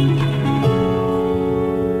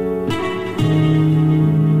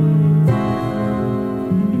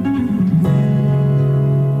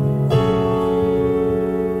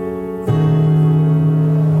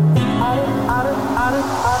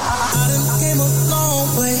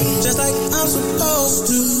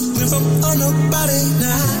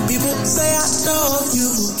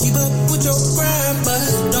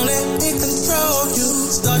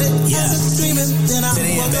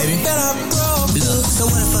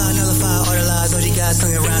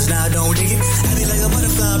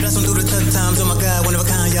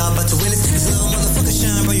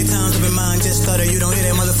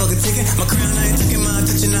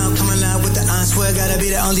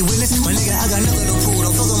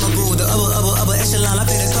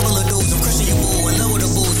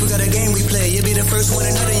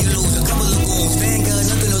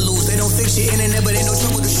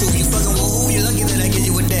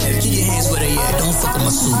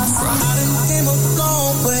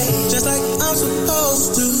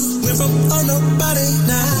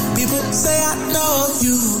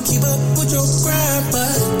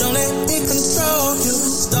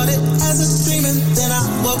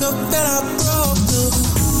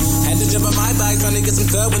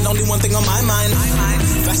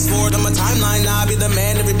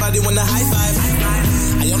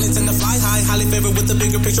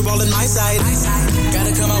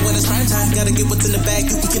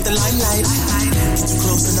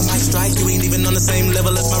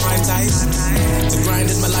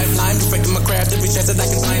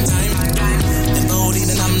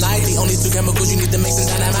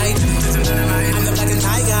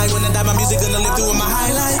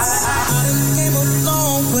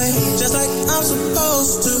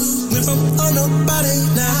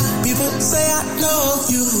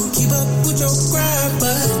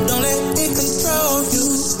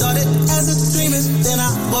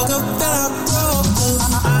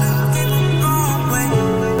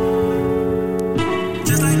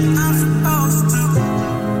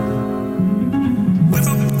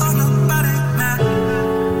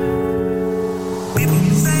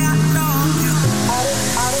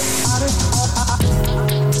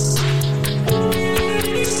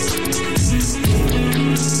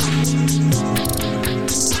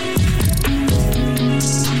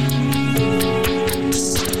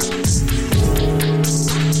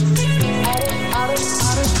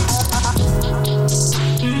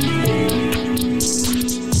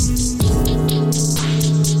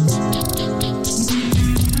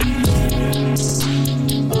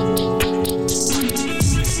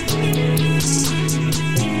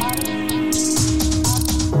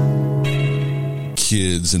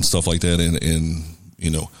 And stuff like that, and you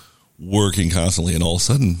know, working constantly, and all of a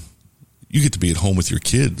sudden you get to be at home with your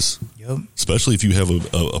kids. Yep. Especially if you have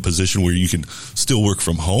a position where you can still work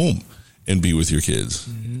from home and be with your kids.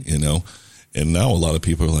 You know, and now a lot of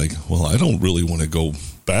people are like, well, I don't really want to go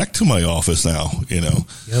back to my office now. You know,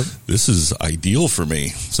 this is ideal for me.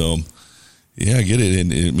 So yeah, I get it.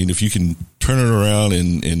 And I mean, if you can turn it around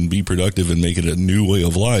and be productive and make it a new way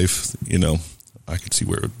of life, you know, I could see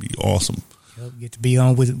where it would be awesome. Get to be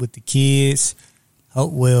on with the kids.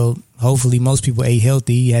 Hopefully most people ate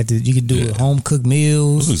healthy. You can do home cooked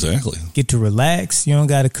meals. Exactly. Get to relax. You don't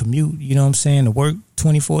got to commute. You know what I'm saying? To work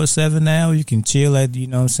 24/7 now. You can chill at, you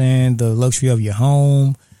know what I'm saying, the luxury of your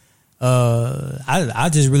home. I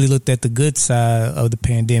just really looked at the good side of the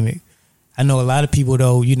pandemic. I know a lot of people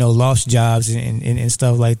though, you know, lost jobs and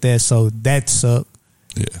stuff like that. So that sucked.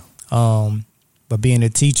 Yeah. But being a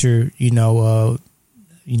teacher, you know,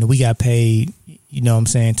 we got paid, you know what I'm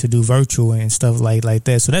saying, to do virtual and stuff like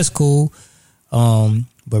that. So that's cool.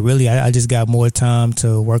 But really, I just got more time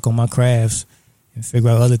to work on my crafts and figure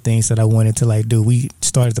out other things that I wanted to like do. We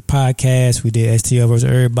started the podcast. We did STL versus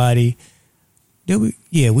Everybody.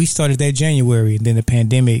 We started that January. And then the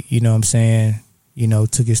pandemic, you know what I'm saying, you know,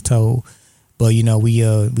 took its toll. But, you know, we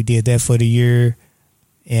did that for the year.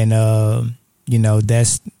 And,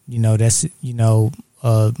 that's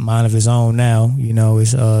mind of his own now, you know,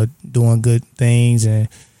 is doing good things, and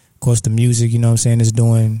of course the music, you know what I'm saying, is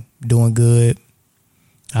doing good.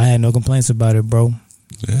 I had no complaints about it, bro.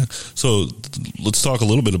 Yeah. So let's talk a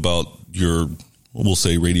little bit about your, we'll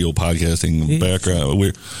say, radio podcasting background.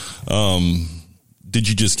 Did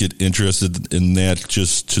you just get interested in that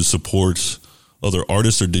just to support other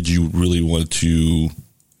artists, or did you really want to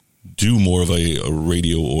do more of a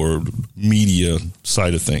radio or media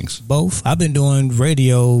side of things? Both. I've been doing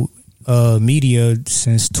radio media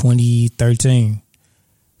since 2013.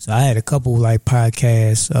 So I had a couple like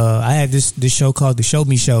podcasts. I had this show called The Show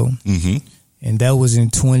Me Show. Mm-hmm. And that was in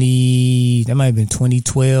that might have been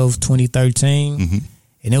 2012, 2013. Mm-hmm.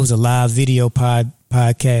 And it was a live video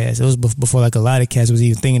podcast. It was before like a lot of cats was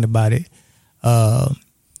even thinking about it.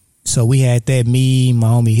 So we had that, me, my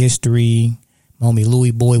homie History, my homie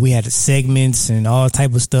Louis Boy. We had the segments and all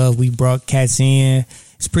type of stuff. We brought cats in.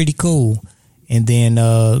 It's pretty cool. And then,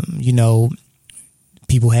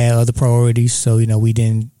 people had other priorities. So, we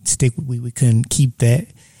didn't stick. We couldn't keep that.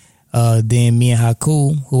 Then me and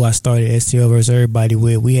Haku, who I started STL vs. Everybody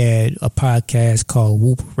with, we had a podcast called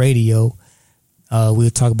Whoop Radio. We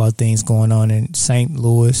would talk about things going on in St.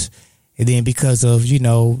 Louis. And then because of,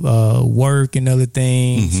 work and other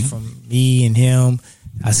things from me and him,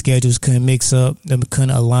 our schedules couldn't mix up, them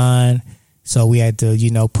couldn't align. So we had to,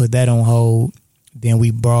 put that on hold. Then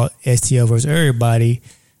we brought STL vs. Everybody.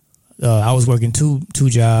 I was working two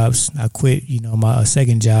jobs. I quit, my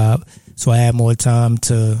second job. So I had more time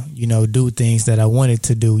to, do things that I wanted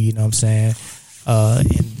to do, you know what I'm saying?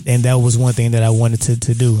 And that was one thing that I wanted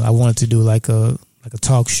to do. I wanted to do like a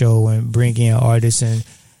talk show and bring in artists, and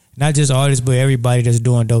not just artists, but everybody that's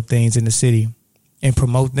doing dope things in the city and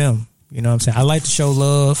promote them. You know what I'm saying? I like to show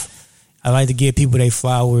love. I like to give people their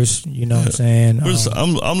flowers. You know what I'm saying?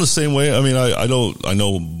 I'm the same way. I mean, I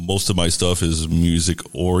know most of my stuff is music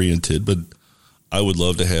oriented, but I would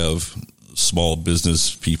love to have small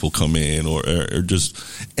business people come in, or just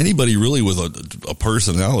anybody really with a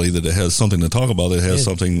personality that has something to talk about, that has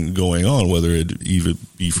something going on, whether it even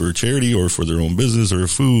be for a charity or for their own business or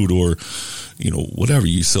food or, whatever.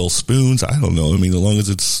 You sell spoons. I don't know. I mean, as long as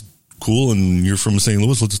it's cool and you're from St.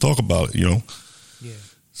 Louis, let's talk about it, Yeah.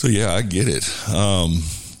 So, yeah, I get it.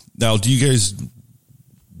 Now, do you guys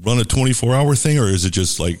run a 24-hour thing, or is it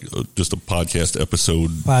just just a podcast episode?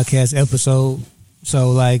 Podcast episode.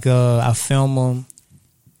 So, I film them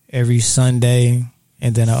every Sunday,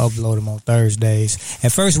 and then I upload them on Thursdays.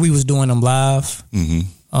 At first, we was doing them live,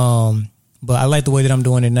 but I like the way that I'm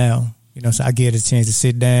doing it now. So I get a chance to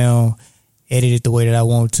sit down, edit it the way that I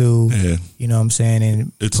want to. Yeah. You know what I'm saying?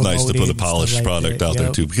 And it's nice to put a polished product out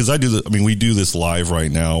there, too. Because we do this live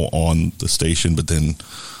right now on the station, but then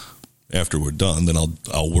after we're done, then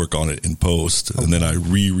I'll work on it in post, and then I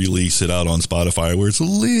re-release it out on Spotify where it's a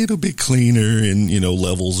little bit cleaner, and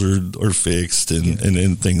levels are fixed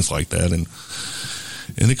and things like that, and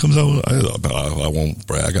it comes out. I won't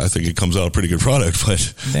brag. I think it comes out a pretty good product,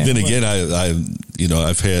 but then again,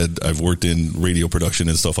 I've worked in radio production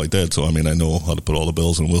and stuff like that, so I mean I know how to put all the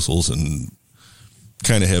bells and whistles and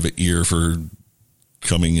kind of have an ear for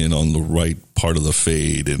coming in on the right part of the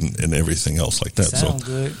fade and everything else like that. Sound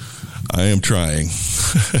good. I am trying.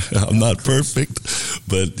 I'm not perfect,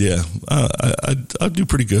 but yeah, I do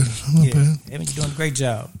pretty good. I'm not bad. You're doing a great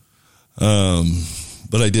job.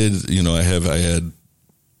 But I did,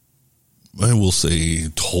 I will say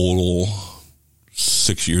total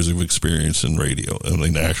 6 years of experience in radio,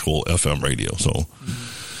 actual FM radio. So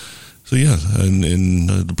yeah, and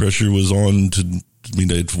the pressure was on to.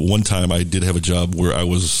 One time I did have a job where I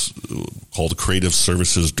was called creative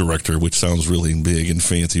services director, which sounds really big and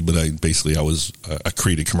fancy, but I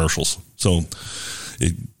created commercials. So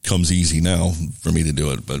it comes easy now for me to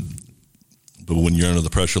do it. But when you're under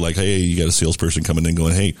the pressure, like, hey, you got a salesperson coming in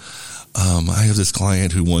going, hey, I have this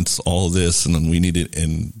client who wants all of this, and then we need it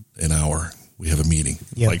in an hour. We have a meeting.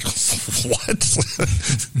 Yep. Like, what?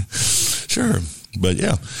 Sure. But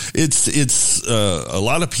yeah, it's a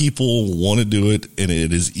lot of people want to do it, and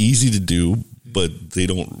it is easy to do, but they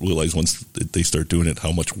don't realize once they start doing it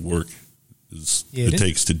how much work it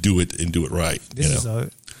takes to do it and do it right.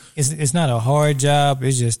 It's not a hard job.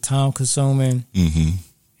 It's just time consuming,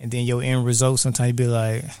 and then your end result. Sometimes you be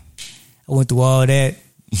like, I went through all that.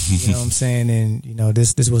 You know what I'm saying? And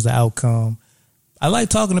this was the outcome. I like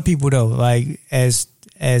talking to people though, like as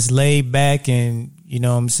laid back and what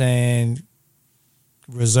I'm saying,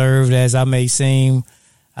 reserved as I may seem.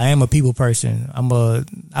 I am a people person.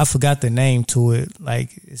 I forgot the name to it. Like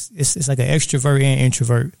it's like an extrovert and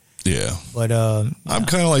introvert. Yeah. But I'm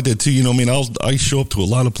kind of like that too. I show up to a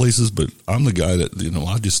lot of places, but I'm the guy that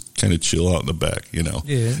I just kind of chill out in the back. Yeah.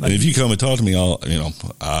 And if you come and talk to me, I'll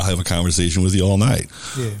have a conversation with you all night.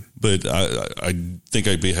 Yeah. But I think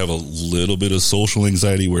I have a little bit of social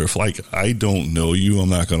anxiety where if I don't know you, I'm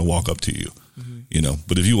not going to walk up to you.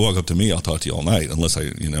 But if you walk up to me, I'll talk to you all night unless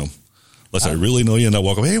I really know you and I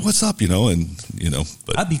walk up, hey, what's up?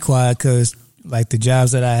 But I'd be quiet because like the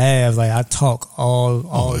jobs that I have, like I talk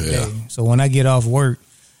all day. So when I get off work,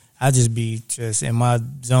 I just be just in my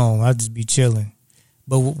zone. I just be chilling.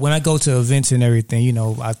 But when I go to events and everything, you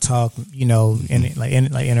know, I talk, you know, and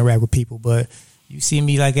interact with people. But you see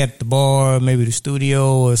me like at the bar, maybe the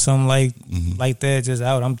studio or something like that, just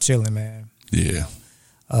out. I'm chilling, man. Yeah.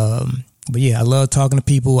 But yeah, I love talking to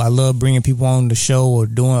people. I love bringing people on the show or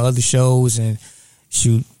doing other shows and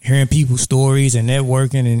hearing people's stories and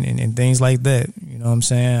networking and things like that. You know what I'm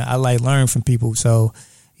saying? I like learning from people. So,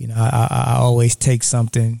 you know, I always take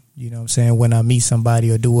something, you know what I'm saying, when I meet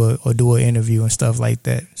somebody or do an interview and stuff like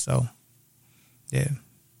that. So, yeah.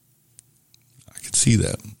 I can see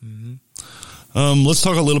that. Let's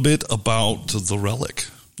talk a little bit about The Relic.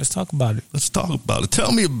 Let's talk about it.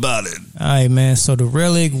 Tell me about it. All right, man. So The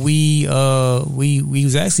Relic, we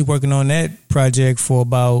was actually working on that project for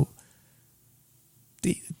about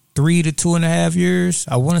 3 to 2.5 years.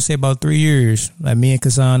 I want to say about 3 years. Like me and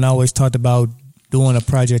Kazan always talked about doing a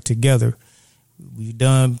project together. We've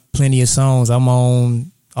done plenty of songs. I'm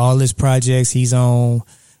on all his projects. He's on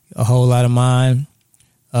a whole lot of mine.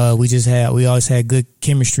 We always had good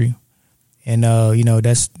chemistry. And you know,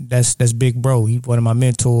 that's Big Bro. He's one of my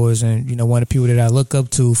mentors, and you know, one of the people that I look up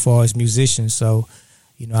to as far as musicians. So,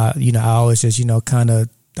 I always just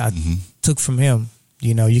took from him.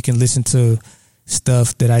 You know, you can listen to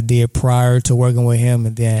stuff that I did prior to working with him,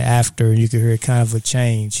 and then after, you can hear kind of a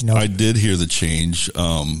change. You know, I did hear the change.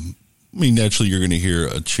 I mean, naturally, you're going to hear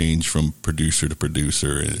a change from producer to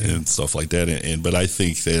producer and stuff like that. But I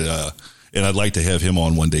think that, and I'd like to have him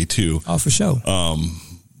on one day too. Oh, for sure.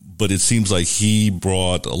 But it seems like he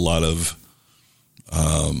brought a lot of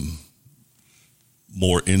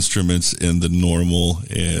more instruments in the normal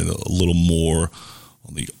and a little more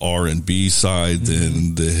on the R&B side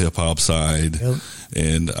than the hip hop side. Yep.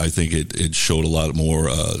 And I think it showed a lot more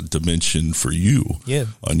dimension for you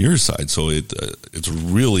on your side. So it's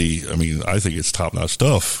really, I mean, I think it's top notch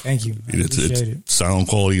stuff. Thank you. It. Sound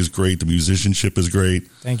quality is great. The musicianship is great.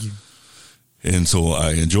 Thank you. And so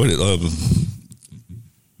I enjoyed it.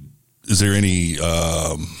 Is there any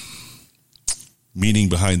meaning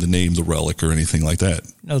behind the name The Relic or anything like that?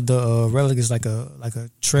 No, the Relic is like a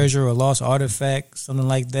treasure or lost artifact, something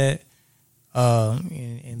like that.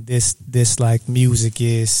 And this like music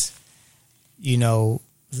is, you know,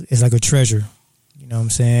 it's like a treasure. You know what I'm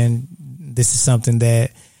saying? This is something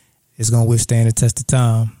that is going to withstand the test of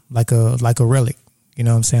time, like a relic. You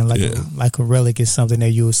know what I'm saying? Like a relic is something that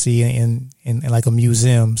you'll see in like a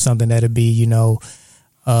museum, something that'll be, you know,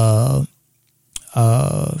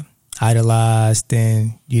 idolized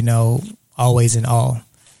and, you know, always in awe.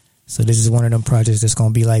 So this is one of them projects that's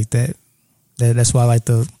gonna be like that. That's why I like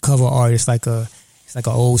the cover art. It's like an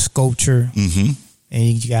old sculpture, and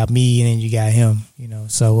you got me and then you got him. You know,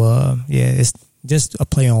 so it's just a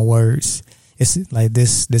play on words. It's like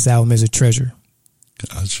this album is a treasure.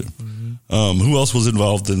 Gotcha. Who else was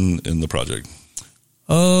involved in the project?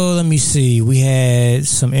 Oh, let me see. We had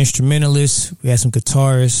some instrumentalists. We had some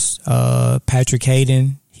guitarists. Patrick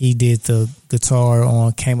Hayden, he did the guitar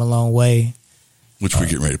on Came a Long Way. Which we're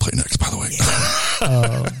getting ready to play next, by the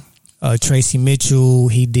way. Tracy Mitchell,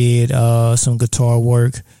 he did some guitar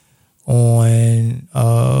work on,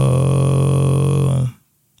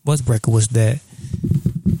 what record was that?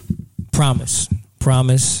 Promise.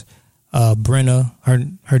 Brenna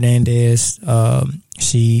Hernandez,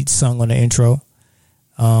 she sung on the intro.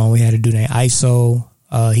 We had a dude named ISO.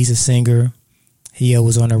 He's a singer. He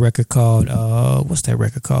was on a record called, what's that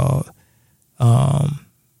record called?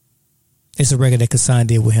 It's a record that Kassan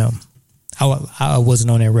did with him. I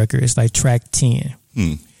wasn't on that record. It's like track 10.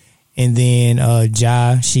 And then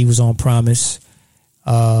Jai, she was on Promise.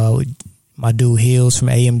 My dude Hills from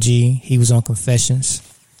AMG, he was on Confessions.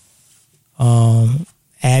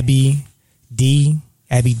 Abby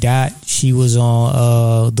Dot, she was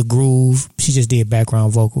on The Groove. She just did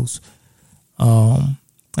background vocals. And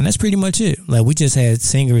that's pretty much it. Like, we just had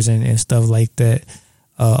singers and stuff like that.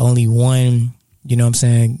 Only one, you know what I'm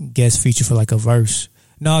saying, guest feature for like a verse.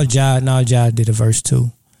 No, Jai did a verse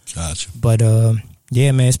too. Gotcha. But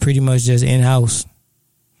yeah, man, it's pretty much just in-house.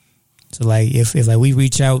 So like if like we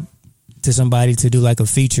reach out to somebody to do like a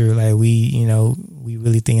feature, like we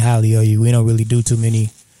really think highly of you. We don't really do too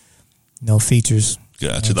many, features.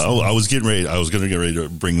 Gotcha. I was going to get ready to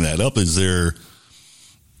bring that up. Is there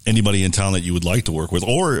anybody in town that you would like to work with,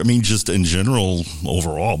 or I mean, just in general,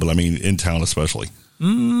 overall, but I mean, in town especially?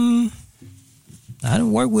 I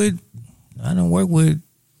don't work with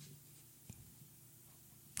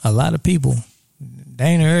a lot of people. They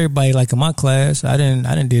ain't everybody like in my class. I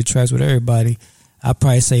didn't do tracks with everybody. I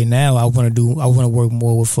probably say now I want to work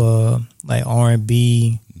more with like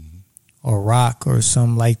R&B or rock or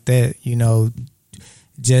something like that.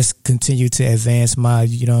 Just continue to advance my,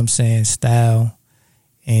 you know what I'm saying, style,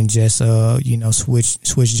 and just you know, switch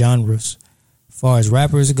genres. As far as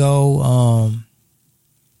rappers go,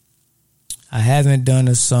 I haven't done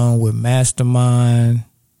a song with Mastermind.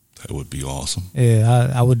 That would be awesome.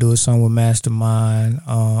 Yeah, I would do a song with Mastermind.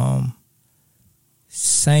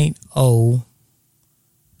 Saint O,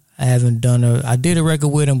 I haven't done I did a record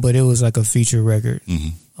with him, but it was like a feature record.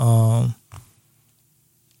 Mm-hmm.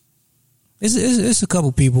 It's a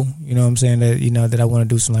couple people, you know what I'm saying, that, you know, that I want to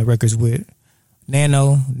do some like records with.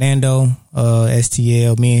 Nando,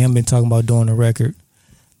 STL, me and him been talking about doing a record.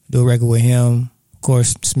 Do a record with him. Of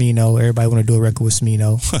course, Smino. Everybody want to do a record with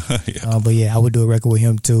Smino. Yeah. But yeah, I would do a record with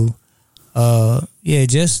him too. Yeah,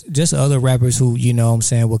 just other rappers who, you know what I'm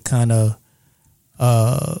saying, would kind of,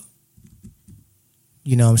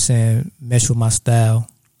 you know what I'm saying, mesh with my style.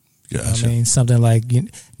 Gotcha. You know what I mean, something like,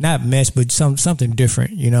 not mesh, but something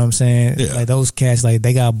different. You know what I'm saying? Yeah. Like those cats, like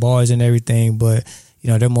they got bars and everything, but you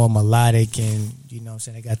know, they're more melodic and, you know what I'm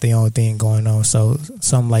saying, they got their own thing going on. So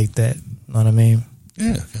something like that. You know what I mean?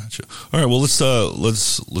 Yeah, gotcha. All right, well,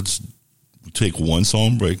 let's take one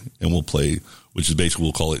song break and we'll play, which is basically,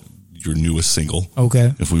 we'll call it your newest single.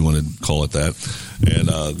 Okay. If we want to call it that. And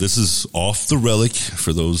this is Off the Relic.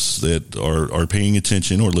 For those that are paying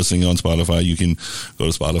attention or listening on Spotify, you can go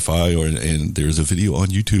to Spotify and there's a video on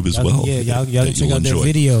YouTube as well. Yeah, y'all can check out that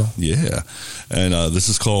video. Yeah. And this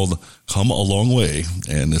is called Come a Long Way.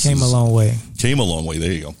 And this Came a Long Way. Came a Long Way.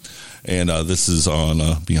 There you go. And this is on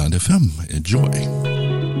Beyond FM. Enjoy.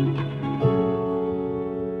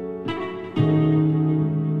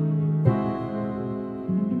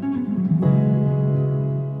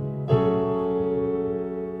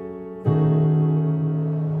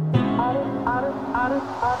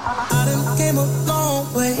 I done came a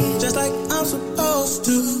long way, just like I'm supposed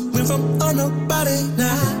to. Went from on nobody,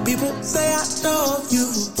 now people say I know you.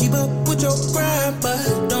 Keep up with your grind, but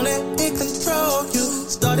don't let it control you.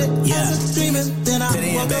 Started as a dreaming, then I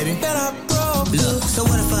woke up and I broke. Look, so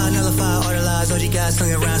what if I nullify all the lies all you guys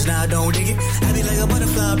slinging around, now I don't dig it. I be like a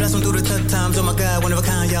butterfly, blossom through the tough times. Oh my God, one of a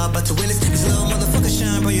kind, y'all about to witness. This little motherfucker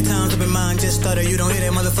shine, bro, your time's up in mine. Just started, you don't hear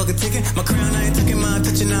that motherfucker ticking. My crown, I ain't taking mine,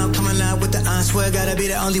 touching out, coming out with the I swear, gotta be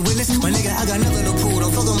the only witness. My nigga, I got nothing to prove,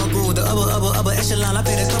 don't fuck on my groove. The upper echelon, I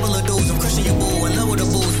paid a couple of dudes. I'm crushing your boo, in love with the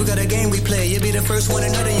booze. We got a game we play, you be the first one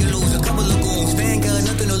and nothing you lose. A couple of goons, Vanguard,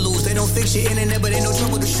 nothing to lose. They don't fix your internet, but ain't no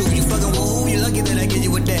trouble to shoot. You fucking with who? You lucky that I get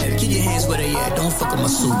you with that. Keep your hands where they at, don't fuck with my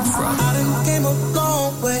suit, bro. I done came a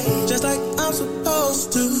long way, just like I'm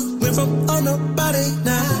supposed to. Went from on nobody,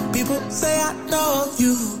 now people say I know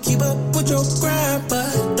you. Keep up with your grind, but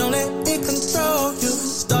don't let it control you.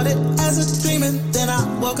 Started as a dreaming, then I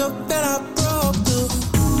woke up and I broke through.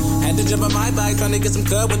 Had to jump on my bike, trying to get some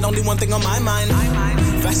cut with only one thing on my mind.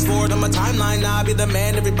 Fast forward on my timeline, now I be the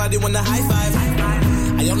man, everybody want to high five.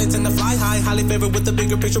 I only tend to fly high, highly favored with the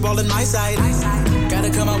bigger picture all in my side.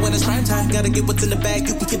 Gotta come out when it's prime time, gotta get what's in the bag,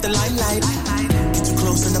 you can keep the limelight. Get too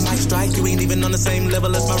close and the mic strike, you ain't even on the same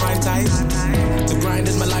level as my rhyme type. To grind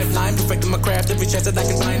is my lifeline, perfecting my craft every chance that I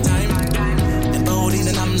can find time. And Bodine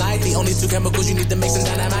and I'm light, the only two chemicals you need to make some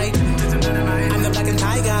dynamite. I'm the black and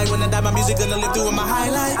tie guy, when I die my music gonna live through in my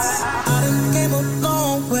highlights. I done came a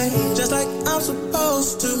long way, just like I'm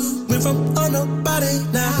supposed to. Went from a nobody,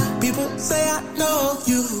 now people say I know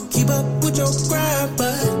you. Keep up with your grind,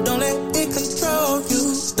 but don't let it control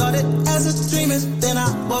you. Started as a dreaming, then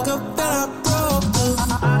I woke up and I broke through.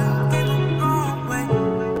 I done came a long way,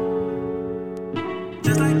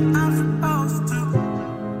 just like I'm supposed to.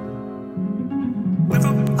 Went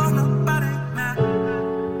from a nobody, now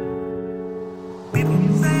people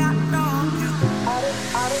say I know you.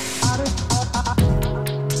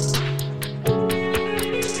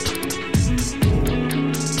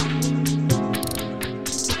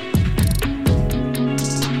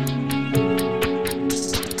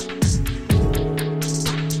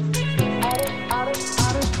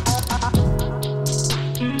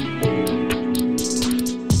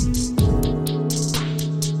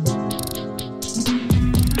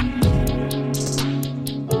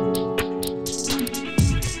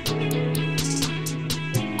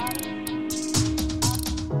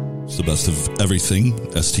 The best of everything,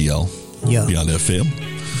 STL. Yeah. Beyond FM.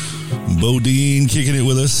 Bodine kicking it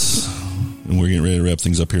with us. And we're getting ready to wrap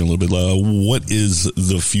things up here in a little bit. What is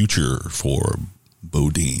the future for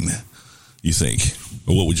Bodine, you think?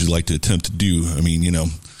 Or what would you like to attempt to do? I mean, you know,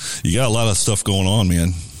 you got a lot of stuff going on,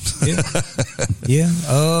 man. Yeah.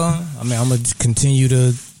 I mean, I'm going to continue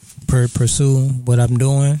to pursue what I'm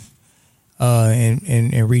doing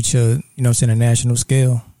and reach a, you know what I'm saying, a national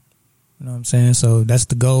scale. You know what I'm saying? So that's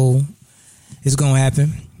the goal. It's going to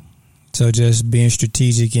happen. So just being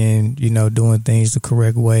strategic and, doing things the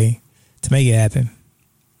correct way to make it happen.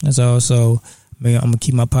 That's all. So I'm going to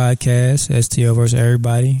keep my podcast, STL versus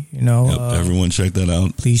Everybody. Everyone check that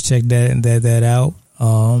out. Please check that out.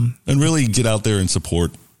 And really get out there and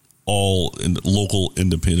support all local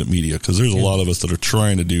independent media, because there's a lot of us that are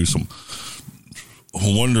trying to do some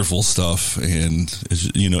wonderful stuff, and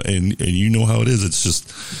and how it is.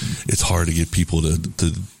 It's hard to get people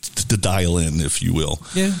to dial in, if you will.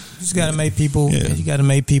 Yeah, you just got to make people. Yeah. You got to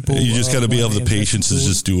make people. You just got to be able the patience to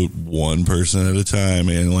just do it one person at a time,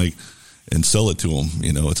 and sell it to them.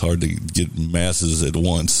 It's hard to get masses at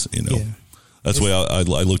once. Yeah. That's the way I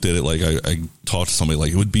looked at it. Like I talked to somebody,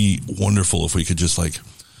 like, it would be wonderful if we could just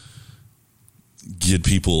get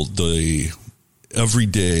people the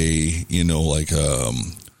everyday,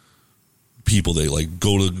 people they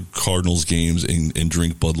go to Cardinals games and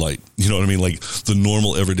drink Bud Light. You know what I mean? Like the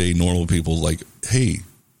normal, everyday, normal people. Like, hey,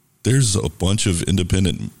 there's a bunch of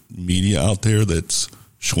independent media out there that's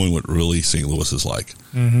showing what really St. Louis is like,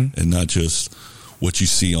 and not just what you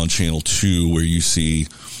see on Channel 2, where you see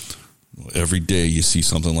every day you see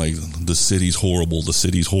something like the city's horrible,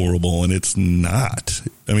 and it's not.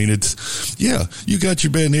 I mean, you got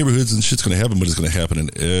your bad neighborhoods and shit's going to happen, but it's going to happen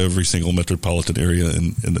in every single metropolitan area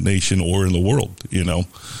in the nation or in the world,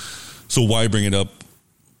 So why bring it up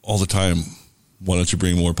all the time? Why don't you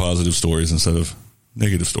bring more positive stories instead of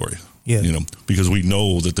negative stories? Yeah. Because we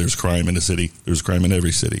know that there's crime in the city. There's crime in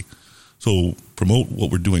every city. So promote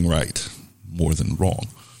what we're doing right more than wrong.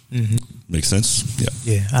 Makes sense?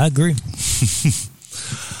 Yeah, I agree.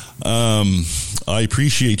 I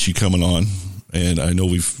appreciate you coming on, and I know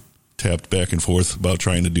we've tapped back and forth about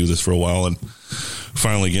trying to do this for a while, and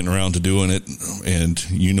finally getting around to doing it. And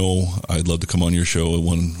I'd love to come on your show at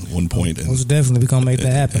one point. And, most definitely, we're going to make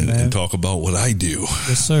that happen, man. And talk about what I do.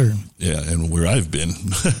 Yes, sir. Yeah, and where I've been.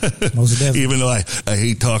 Most definitely. Even though I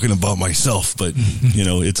hate talking about myself, but,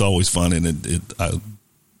 it's always fun, and I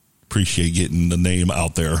appreciate getting the name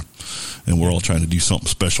out there, and we're all trying to do something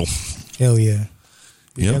special. Hell yeah.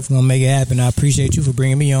 We're definitely going to make it happen. I appreciate you for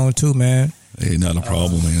bringing me on too, man. Hey, not a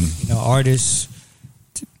problem, man.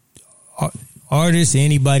 Artists,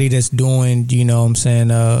 anybody that's doing,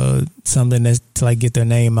 something that's to get their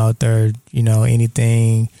name out there,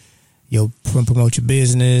 anything, promote your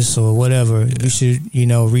business or whatever. You should,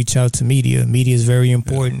 reach out to media. Media is very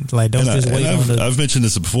important. Don't just wait on the. I've mentioned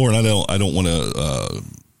this before, and I don't want to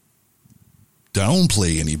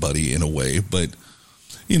downplay anybody in a way, but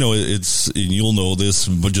and you'll know this,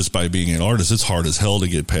 but just by being an artist, it's hard as hell to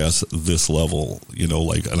get past this level,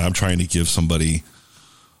 and I'm trying to give somebody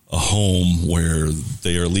a home where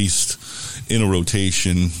they are at least in a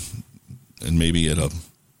rotation, and maybe at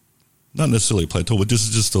not necessarily a plateau, but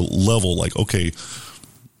just a level, okay,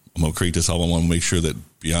 I'm going to create this album. I want to make sure that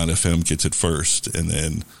Beyond FM gets it first, and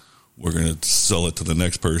then we're going to sell it to the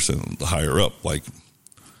next person higher up.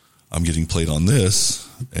 I'm getting played on this,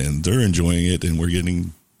 and they're enjoying it, and we're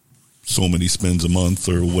getting so many spins a month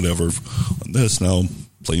or whatever on this. Now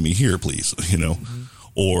play me here, please,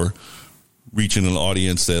 or reaching an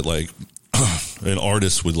audience that an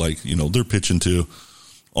artist would they're pitching to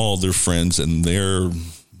all their friends and they're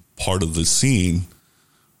part of the scene,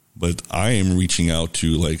 but I am reaching out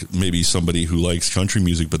to maybe somebody who likes country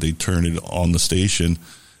music, but they turn it on the station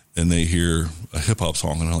and they hear a hip hop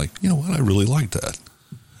song and they're like, what? I really like that.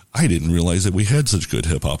 I didn't realize that we had such good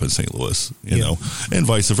hip hop in St. Louis, you know, and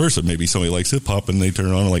vice versa. Maybe somebody likes hip hop and they turn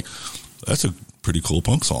it on and that's a pretty cool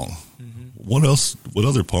punk song. What else? What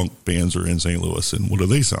other punk bands are in St. Louis, and what do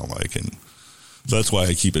they sound like? And so that's why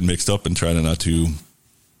I keep it mixed up and try to not to.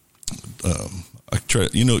 I try,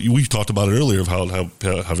 we've talked about it earlier of how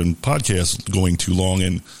having podcasts going too long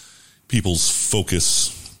and people's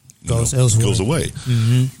focus goes away.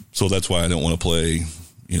 So that's why I don't want to play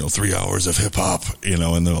 3 hours of hip hop,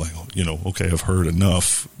 and they're like, okay, I've heard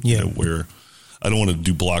enough. Where I don't want to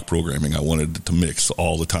do block programming. I wanted to mix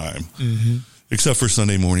all the time. Except for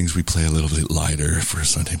Sunday mornings, we play a little bit lighter for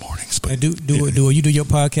Sunday mornings. But do you do your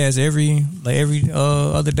podcast every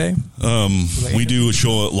other day? We do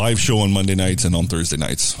a live show on Monday nights and on Thursday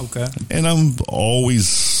nights. Okay. And I'm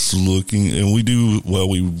always looking, and we do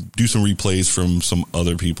some replays from some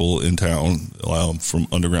other people in town, from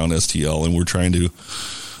Underground STL, and we're trying to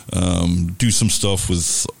do some stuff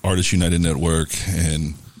with Artists United Network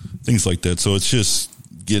and things like that. So it's just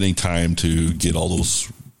getting time to get all those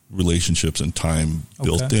relationships and time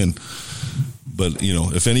built in. But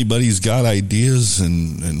if anybody's got ideas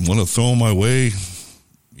and want to throw them my way,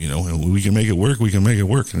 and we can make it work,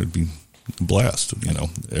 and it'd be a blast.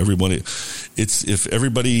 Everybody, if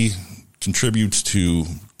everybody contributes to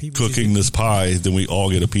cooking this pie, then we all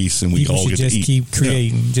get a piece and we all get to eat. Keep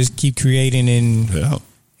creating, just keep creating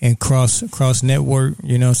and cross network.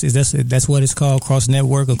 You know, that's what it's called, cross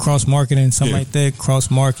network or cross marketing, something like that. Cross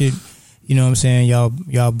market. You know what I'm saying?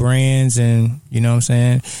 Y'all brands, and you know what I'm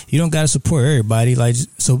saying? You don't got to support everybody. Like,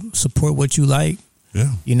 so support what you like.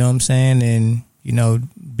 Yeah. You know what I'm saying? And, you know,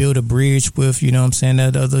 build a bridge with, you know what I'm saying,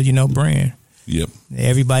 that other, you know, brand. Yep.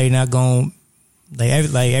 Everybody not going,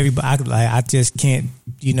 everybody, I just can't,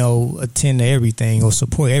 you know, attend to everything or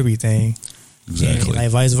support everything. Exactly. And,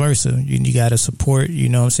 like, vice versa. You got to support, you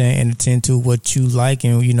know what I'm saying, and attend to what you like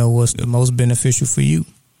and, you know, what's the most beneficial for you.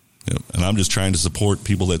 Yep. And I'm just trying to support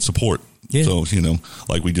people that support. Yeah. So, you know,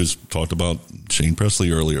 like we just talked about Shane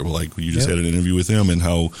Presley earlier, like you just had an interview with him and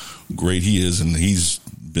how great he is, and he's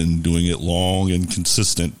been doing it long and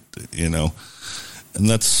consistent, you know, and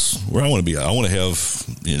that's where I want to be. I want to have,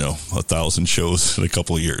 you know, 1,000 shows in a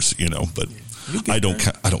couple of years, you know, but I don't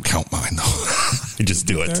count mine though. I just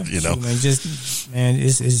do it, you know. Man,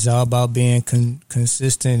 it's all about being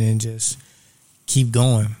consistent and just keep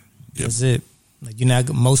going. Yep. That's it. Like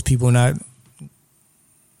most people are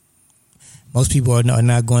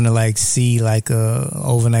not going to like see like a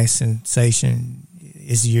overnight sensation.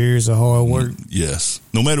 It's years of hard work. Yes.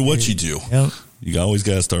 No matter what you do, you always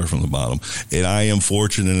got to start from the bottom. And I am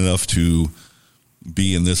fortunate enough to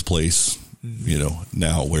be in this place, you know,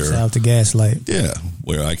 now where out the gaslight. Yeah.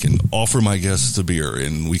 Where I can offer my guests a beer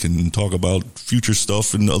and we can talk about future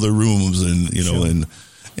stuff in other rooms and, you know, and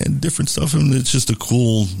different stuff, and it's just a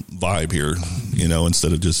cool vibe here, you know,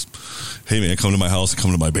 instead of just, hey man, come to my house and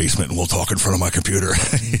come to my basement and we'll talk in front of my computer.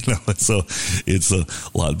 You know, so it's a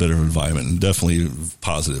lot better environment and definitely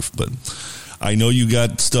positive. But I know you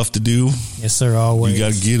got stuff to do. Yes, sir. Always. You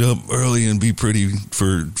got to get up early and be pretty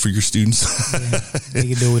for your students. They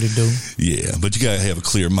can do what it do. Yeah, but you got to have a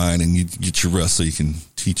clear mind and you get your rest so you can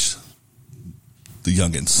teach the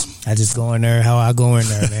youngins. I just go in there how I go in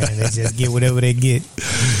there, man. They just get whatever they get.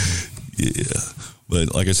 Yeah,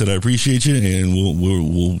 but like I said, I appreciate you, and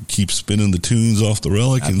we'll keep spinning the tunes off the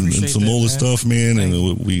relic and some older stuff, man.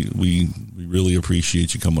 And we really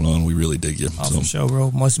appreciate you coming on. We really dig you. For sure,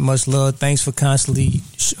 bro. Much love. Thanks for constantly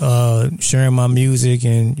sharing my music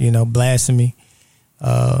and, you know, blasting me.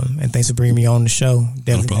 And thanks for bringing me on the show.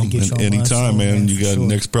 Definitely no problem. Get you on anytime, man. You got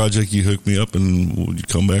next project, you hook me up and you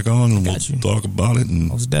come back on and we'll talk about it. And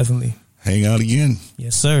most definitely. Hang out again.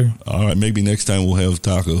 Yes, sir. All right. Maybe next time we'll have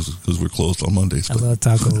tacos because we're closed on Mondays. I love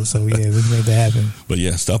tacos, so yeah, we can make that happen. But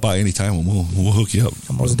yeah, stop by anytime and we'll hook you up.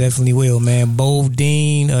 I most definitely will, man. Bo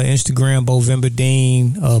Dean, Instagram, Bovember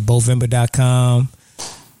Dean, Bovember.com,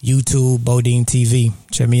 YouTube, Bo Dean TV.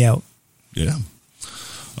 Check me out. Yeah.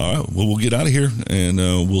 All right. Well, we'll get out of here, and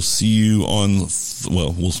we'll see you on.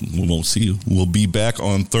 We won't see you. We'll be back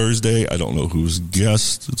on Thursday. I don't know whose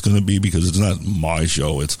guest it's going to be because it's not my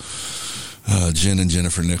show. It's Jen and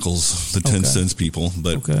Jennifer Nichols, the 10 Cents people.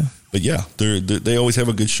 But yeah, they always have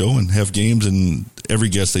a good show and have games, and every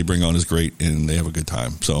guest they bring on is great, and they have a good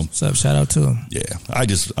time. So what's up? Shout out to them. Yeah, I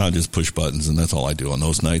just push buttons, and that's all I do on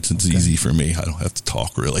those nights. It's easy for me. I don't have to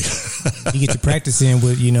talk really. You get your practice in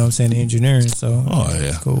with, you know what I'm saying, engineering. So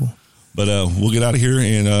cool. But we'll get out of here,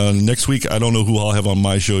 and next week, I don't know who I'll have on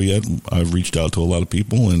my show yet. I've reached out to a lot of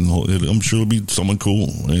people, and I'm sure it'll be someone cool.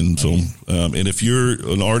 And so, and if you're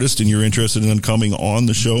an artist and you're interested in coming on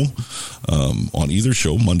the show, on either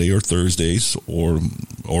show, Monday or Thursdays, or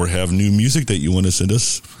have new music that you want to send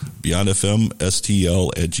us,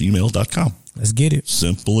 beyondfmstl@gmail.com. Let's get it.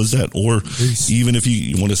 Simple as that. Or even if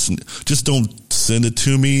you want to, just don't send it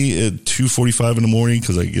to me at 2:45 in the morning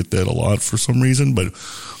because I get that a lot for some reason, but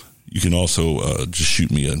you can also just shoot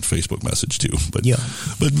me a Facebook message too. But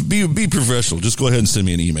be professional. Just go ahead and send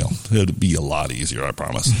me an email. It'll be a lot easier, I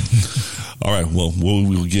promise. All right. Well,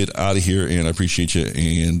 we'll get out of here, and I appreciate you,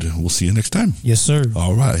 and we'll see you next time. Yes, sir.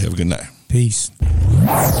 All right. Have a good night. Peace.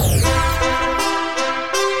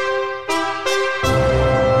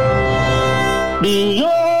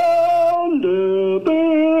 Beyond the bedroom.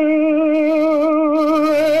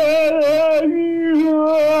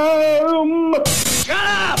 Shut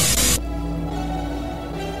up!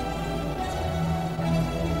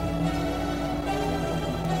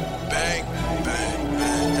 Bang, bang,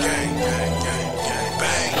 bang, gang, gang, gang, gang,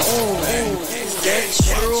 bang.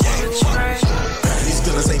 Bang, These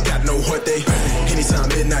villains ain't got no heart, they. Anytime,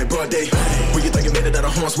 midnight, broad day. Where you think you made it out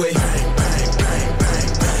of harm's way?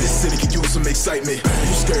 This city could use some excitement.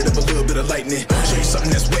 You scared of a little bit of lightning. Show you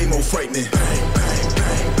something that's way more frightening.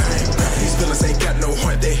 These villains ain't got no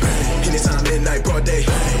heart, they. Anytime, midnight, broad day.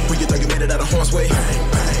 Where you think you made it out of harm's way?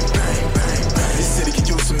 This city could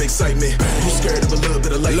use some some excitement? Who's scared of a little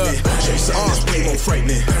bit of lightning? Show you something that's way more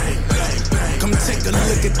frightening. Come take a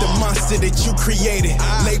look at the monster that you created.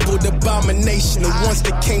 Labeled abomination, the ones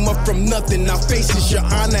that came up from nothing. Our faces, your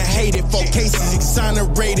honor hated. 4 cases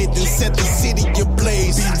exonerated, then set the city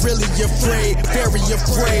ablaze. Be really afraid, very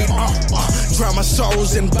afraid. Drown my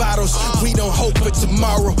sorrows in bottles. We don't hope for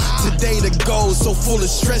tomorrow. Today the goal, so full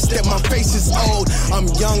of stress that my face is old. I'm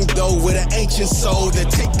young though, with an ancient soul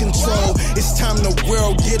that take control. It's time the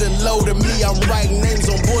world get a load of me. I'm writing names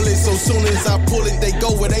on bullets, so soon as I pull it, they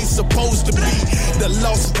go where they supposed to be. The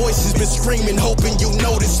lost voices been screaming, hoping you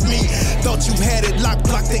notice me. Thought you had it locked,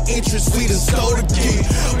 blocked the entrance, we done stole the key.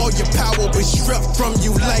 All your power been stripped from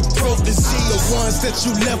you like throat disease. The ones that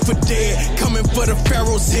you left for dead, coming for the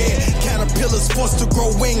pharaoh's head. Caterpillars forced to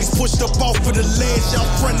grow wings, pushed up off of the ledge.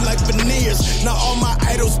 Y'all front like veneers, now all my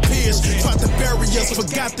idols pierced. Tried to bury us,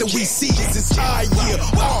 forgot that we see this high year.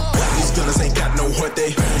 These gunners ain't got no heart,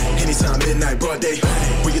 they. Anytime midnight, broad day.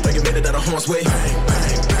 Where you think a minute out of harm's way?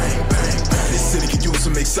 This city could use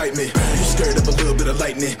some excitement. You scared of a little bit of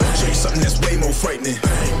lightning? Show you something that's way more frightening.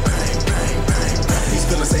 These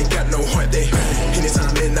villains ain't got no heart, they.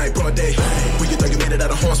 Anytime midnight, broad day. Where you think a minute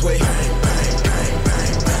out of harm's way?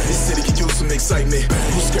 This city could use some excitement.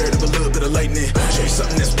 You scared of a little bit of lightning? Show you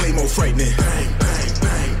something that's way more frightening.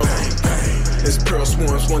 It's pearl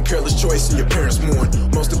swarms, one careless choice and your parents mourn.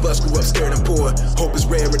 Most of us grew up scared and poor. Hope is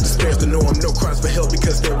rare and despair's the norm. No cries for help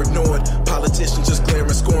because they're ignored. Politicians just glare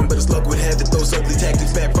and scorn, but as luck would have it, those ugly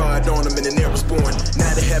tactics backfired on them and an era was born.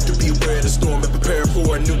 Now they have to be aware of the storm and prepare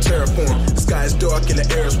for a new terraform. The sky is dark and the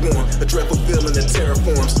air is warm. A dreadful feeling in terror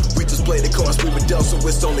forms. We just play the cards we were dealt, so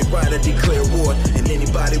it's only right to declare war. And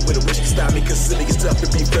anybody with a wish to stop me, consider yourself to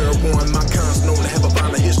be fair warned. My kind's known to have a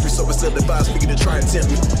violent history, so it's ill-advised for you to try and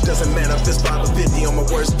tempt me. Doesn't matter if it's 5 or 50, on my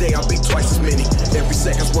worst day I'll be twice as many. Every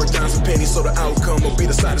second's worth dimes and pennies, so the outcome will be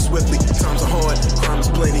decided swiftly. Times are hard, crime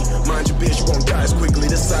is plenty. Mind your bitch, you won't die as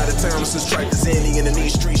quickly. This side of town is as trite as any, and in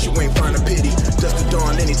these streets you ain't finding pity. Dust to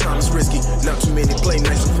dawn, anytime it's risky. Not too many, play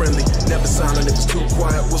nice and friendly. Never silent, if it's too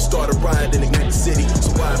quiet, we'll start a riot and ignite the city.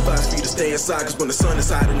 So I advise for you to stay inside, cause when the sun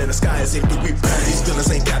is hiding and the sky is empty, we ride. These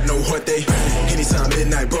villains ain't got no heart, they. Anytime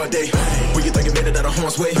midnight, broad day. Where you think a minute out of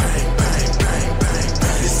harm's way?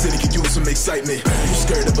 This city could use some excitement. You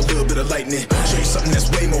scared of a little bit of lightning? Show you something that's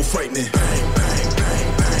way more frightening.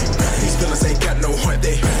 These villains ain't got no heart,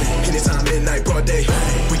 they. Anytime midnight, broad day.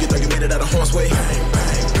 Where you think a minute out of harm's way?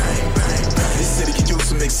 This city could use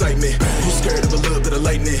some excitement. You scared of a little bit of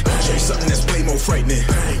lightning? Show you something that's way more frightening.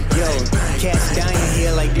 Yo, cats dying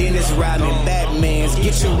here like Dennis Rodman. Batmans,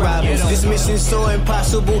 get your Robins. This mission's so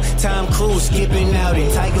impossible. Tom Cruise skipping out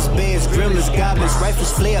it. Tigers, bears, gremlins, goblins,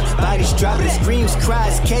 rifles flare, bodies dropping, screams,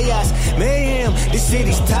 cries, chaos, mayhem. This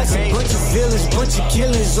city's toxic. Bunch of villains, bunch of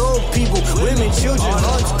killings, old people, women, children,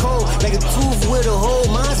 hearts cold like a tooth with a hole.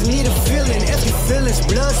 Minds need a feeling, empty feelings,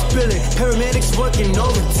 blood spilling. Paramedics working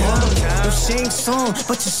overtime. No shame song,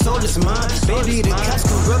 but your soul is mine. Baby, the cops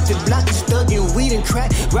corrupted, block is thugging, weed and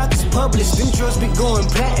crack. Rock is published, them drugs be going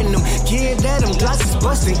platinum. Kid at them, glasses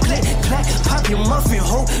busting, click, clack, pop your muffin,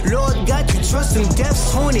 ho. Lord God, you trust them,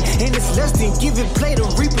 death's horny, and it's less than give it play to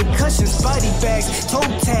repercussions. Body bags, toe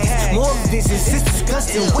tags, more visits, it's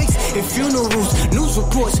disgusting. Wakes and funerals, news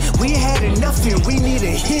reports, we had enough here, we need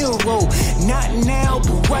a hero. Not now,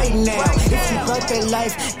 but right now. If you got that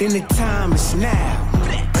life, then the time is now.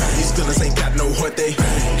 These villains ain't got no heart, they.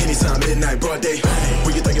 Anytime midnight, broad day.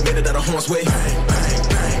 Where you think a minute out of harm's way?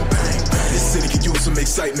 This city could use some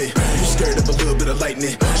excitement. You scared of a little bit of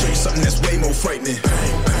lightning? Show you something that's way more frightening.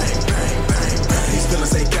 These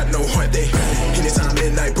villains ain't got no heart, they. Anytime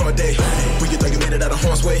midnight, broad day. Where you think a minute out of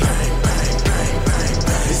harm's way?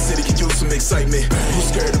 This city could use some excitement. You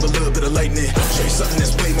scared of a little bit of lightning? Show you something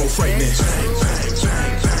that's way more frightening.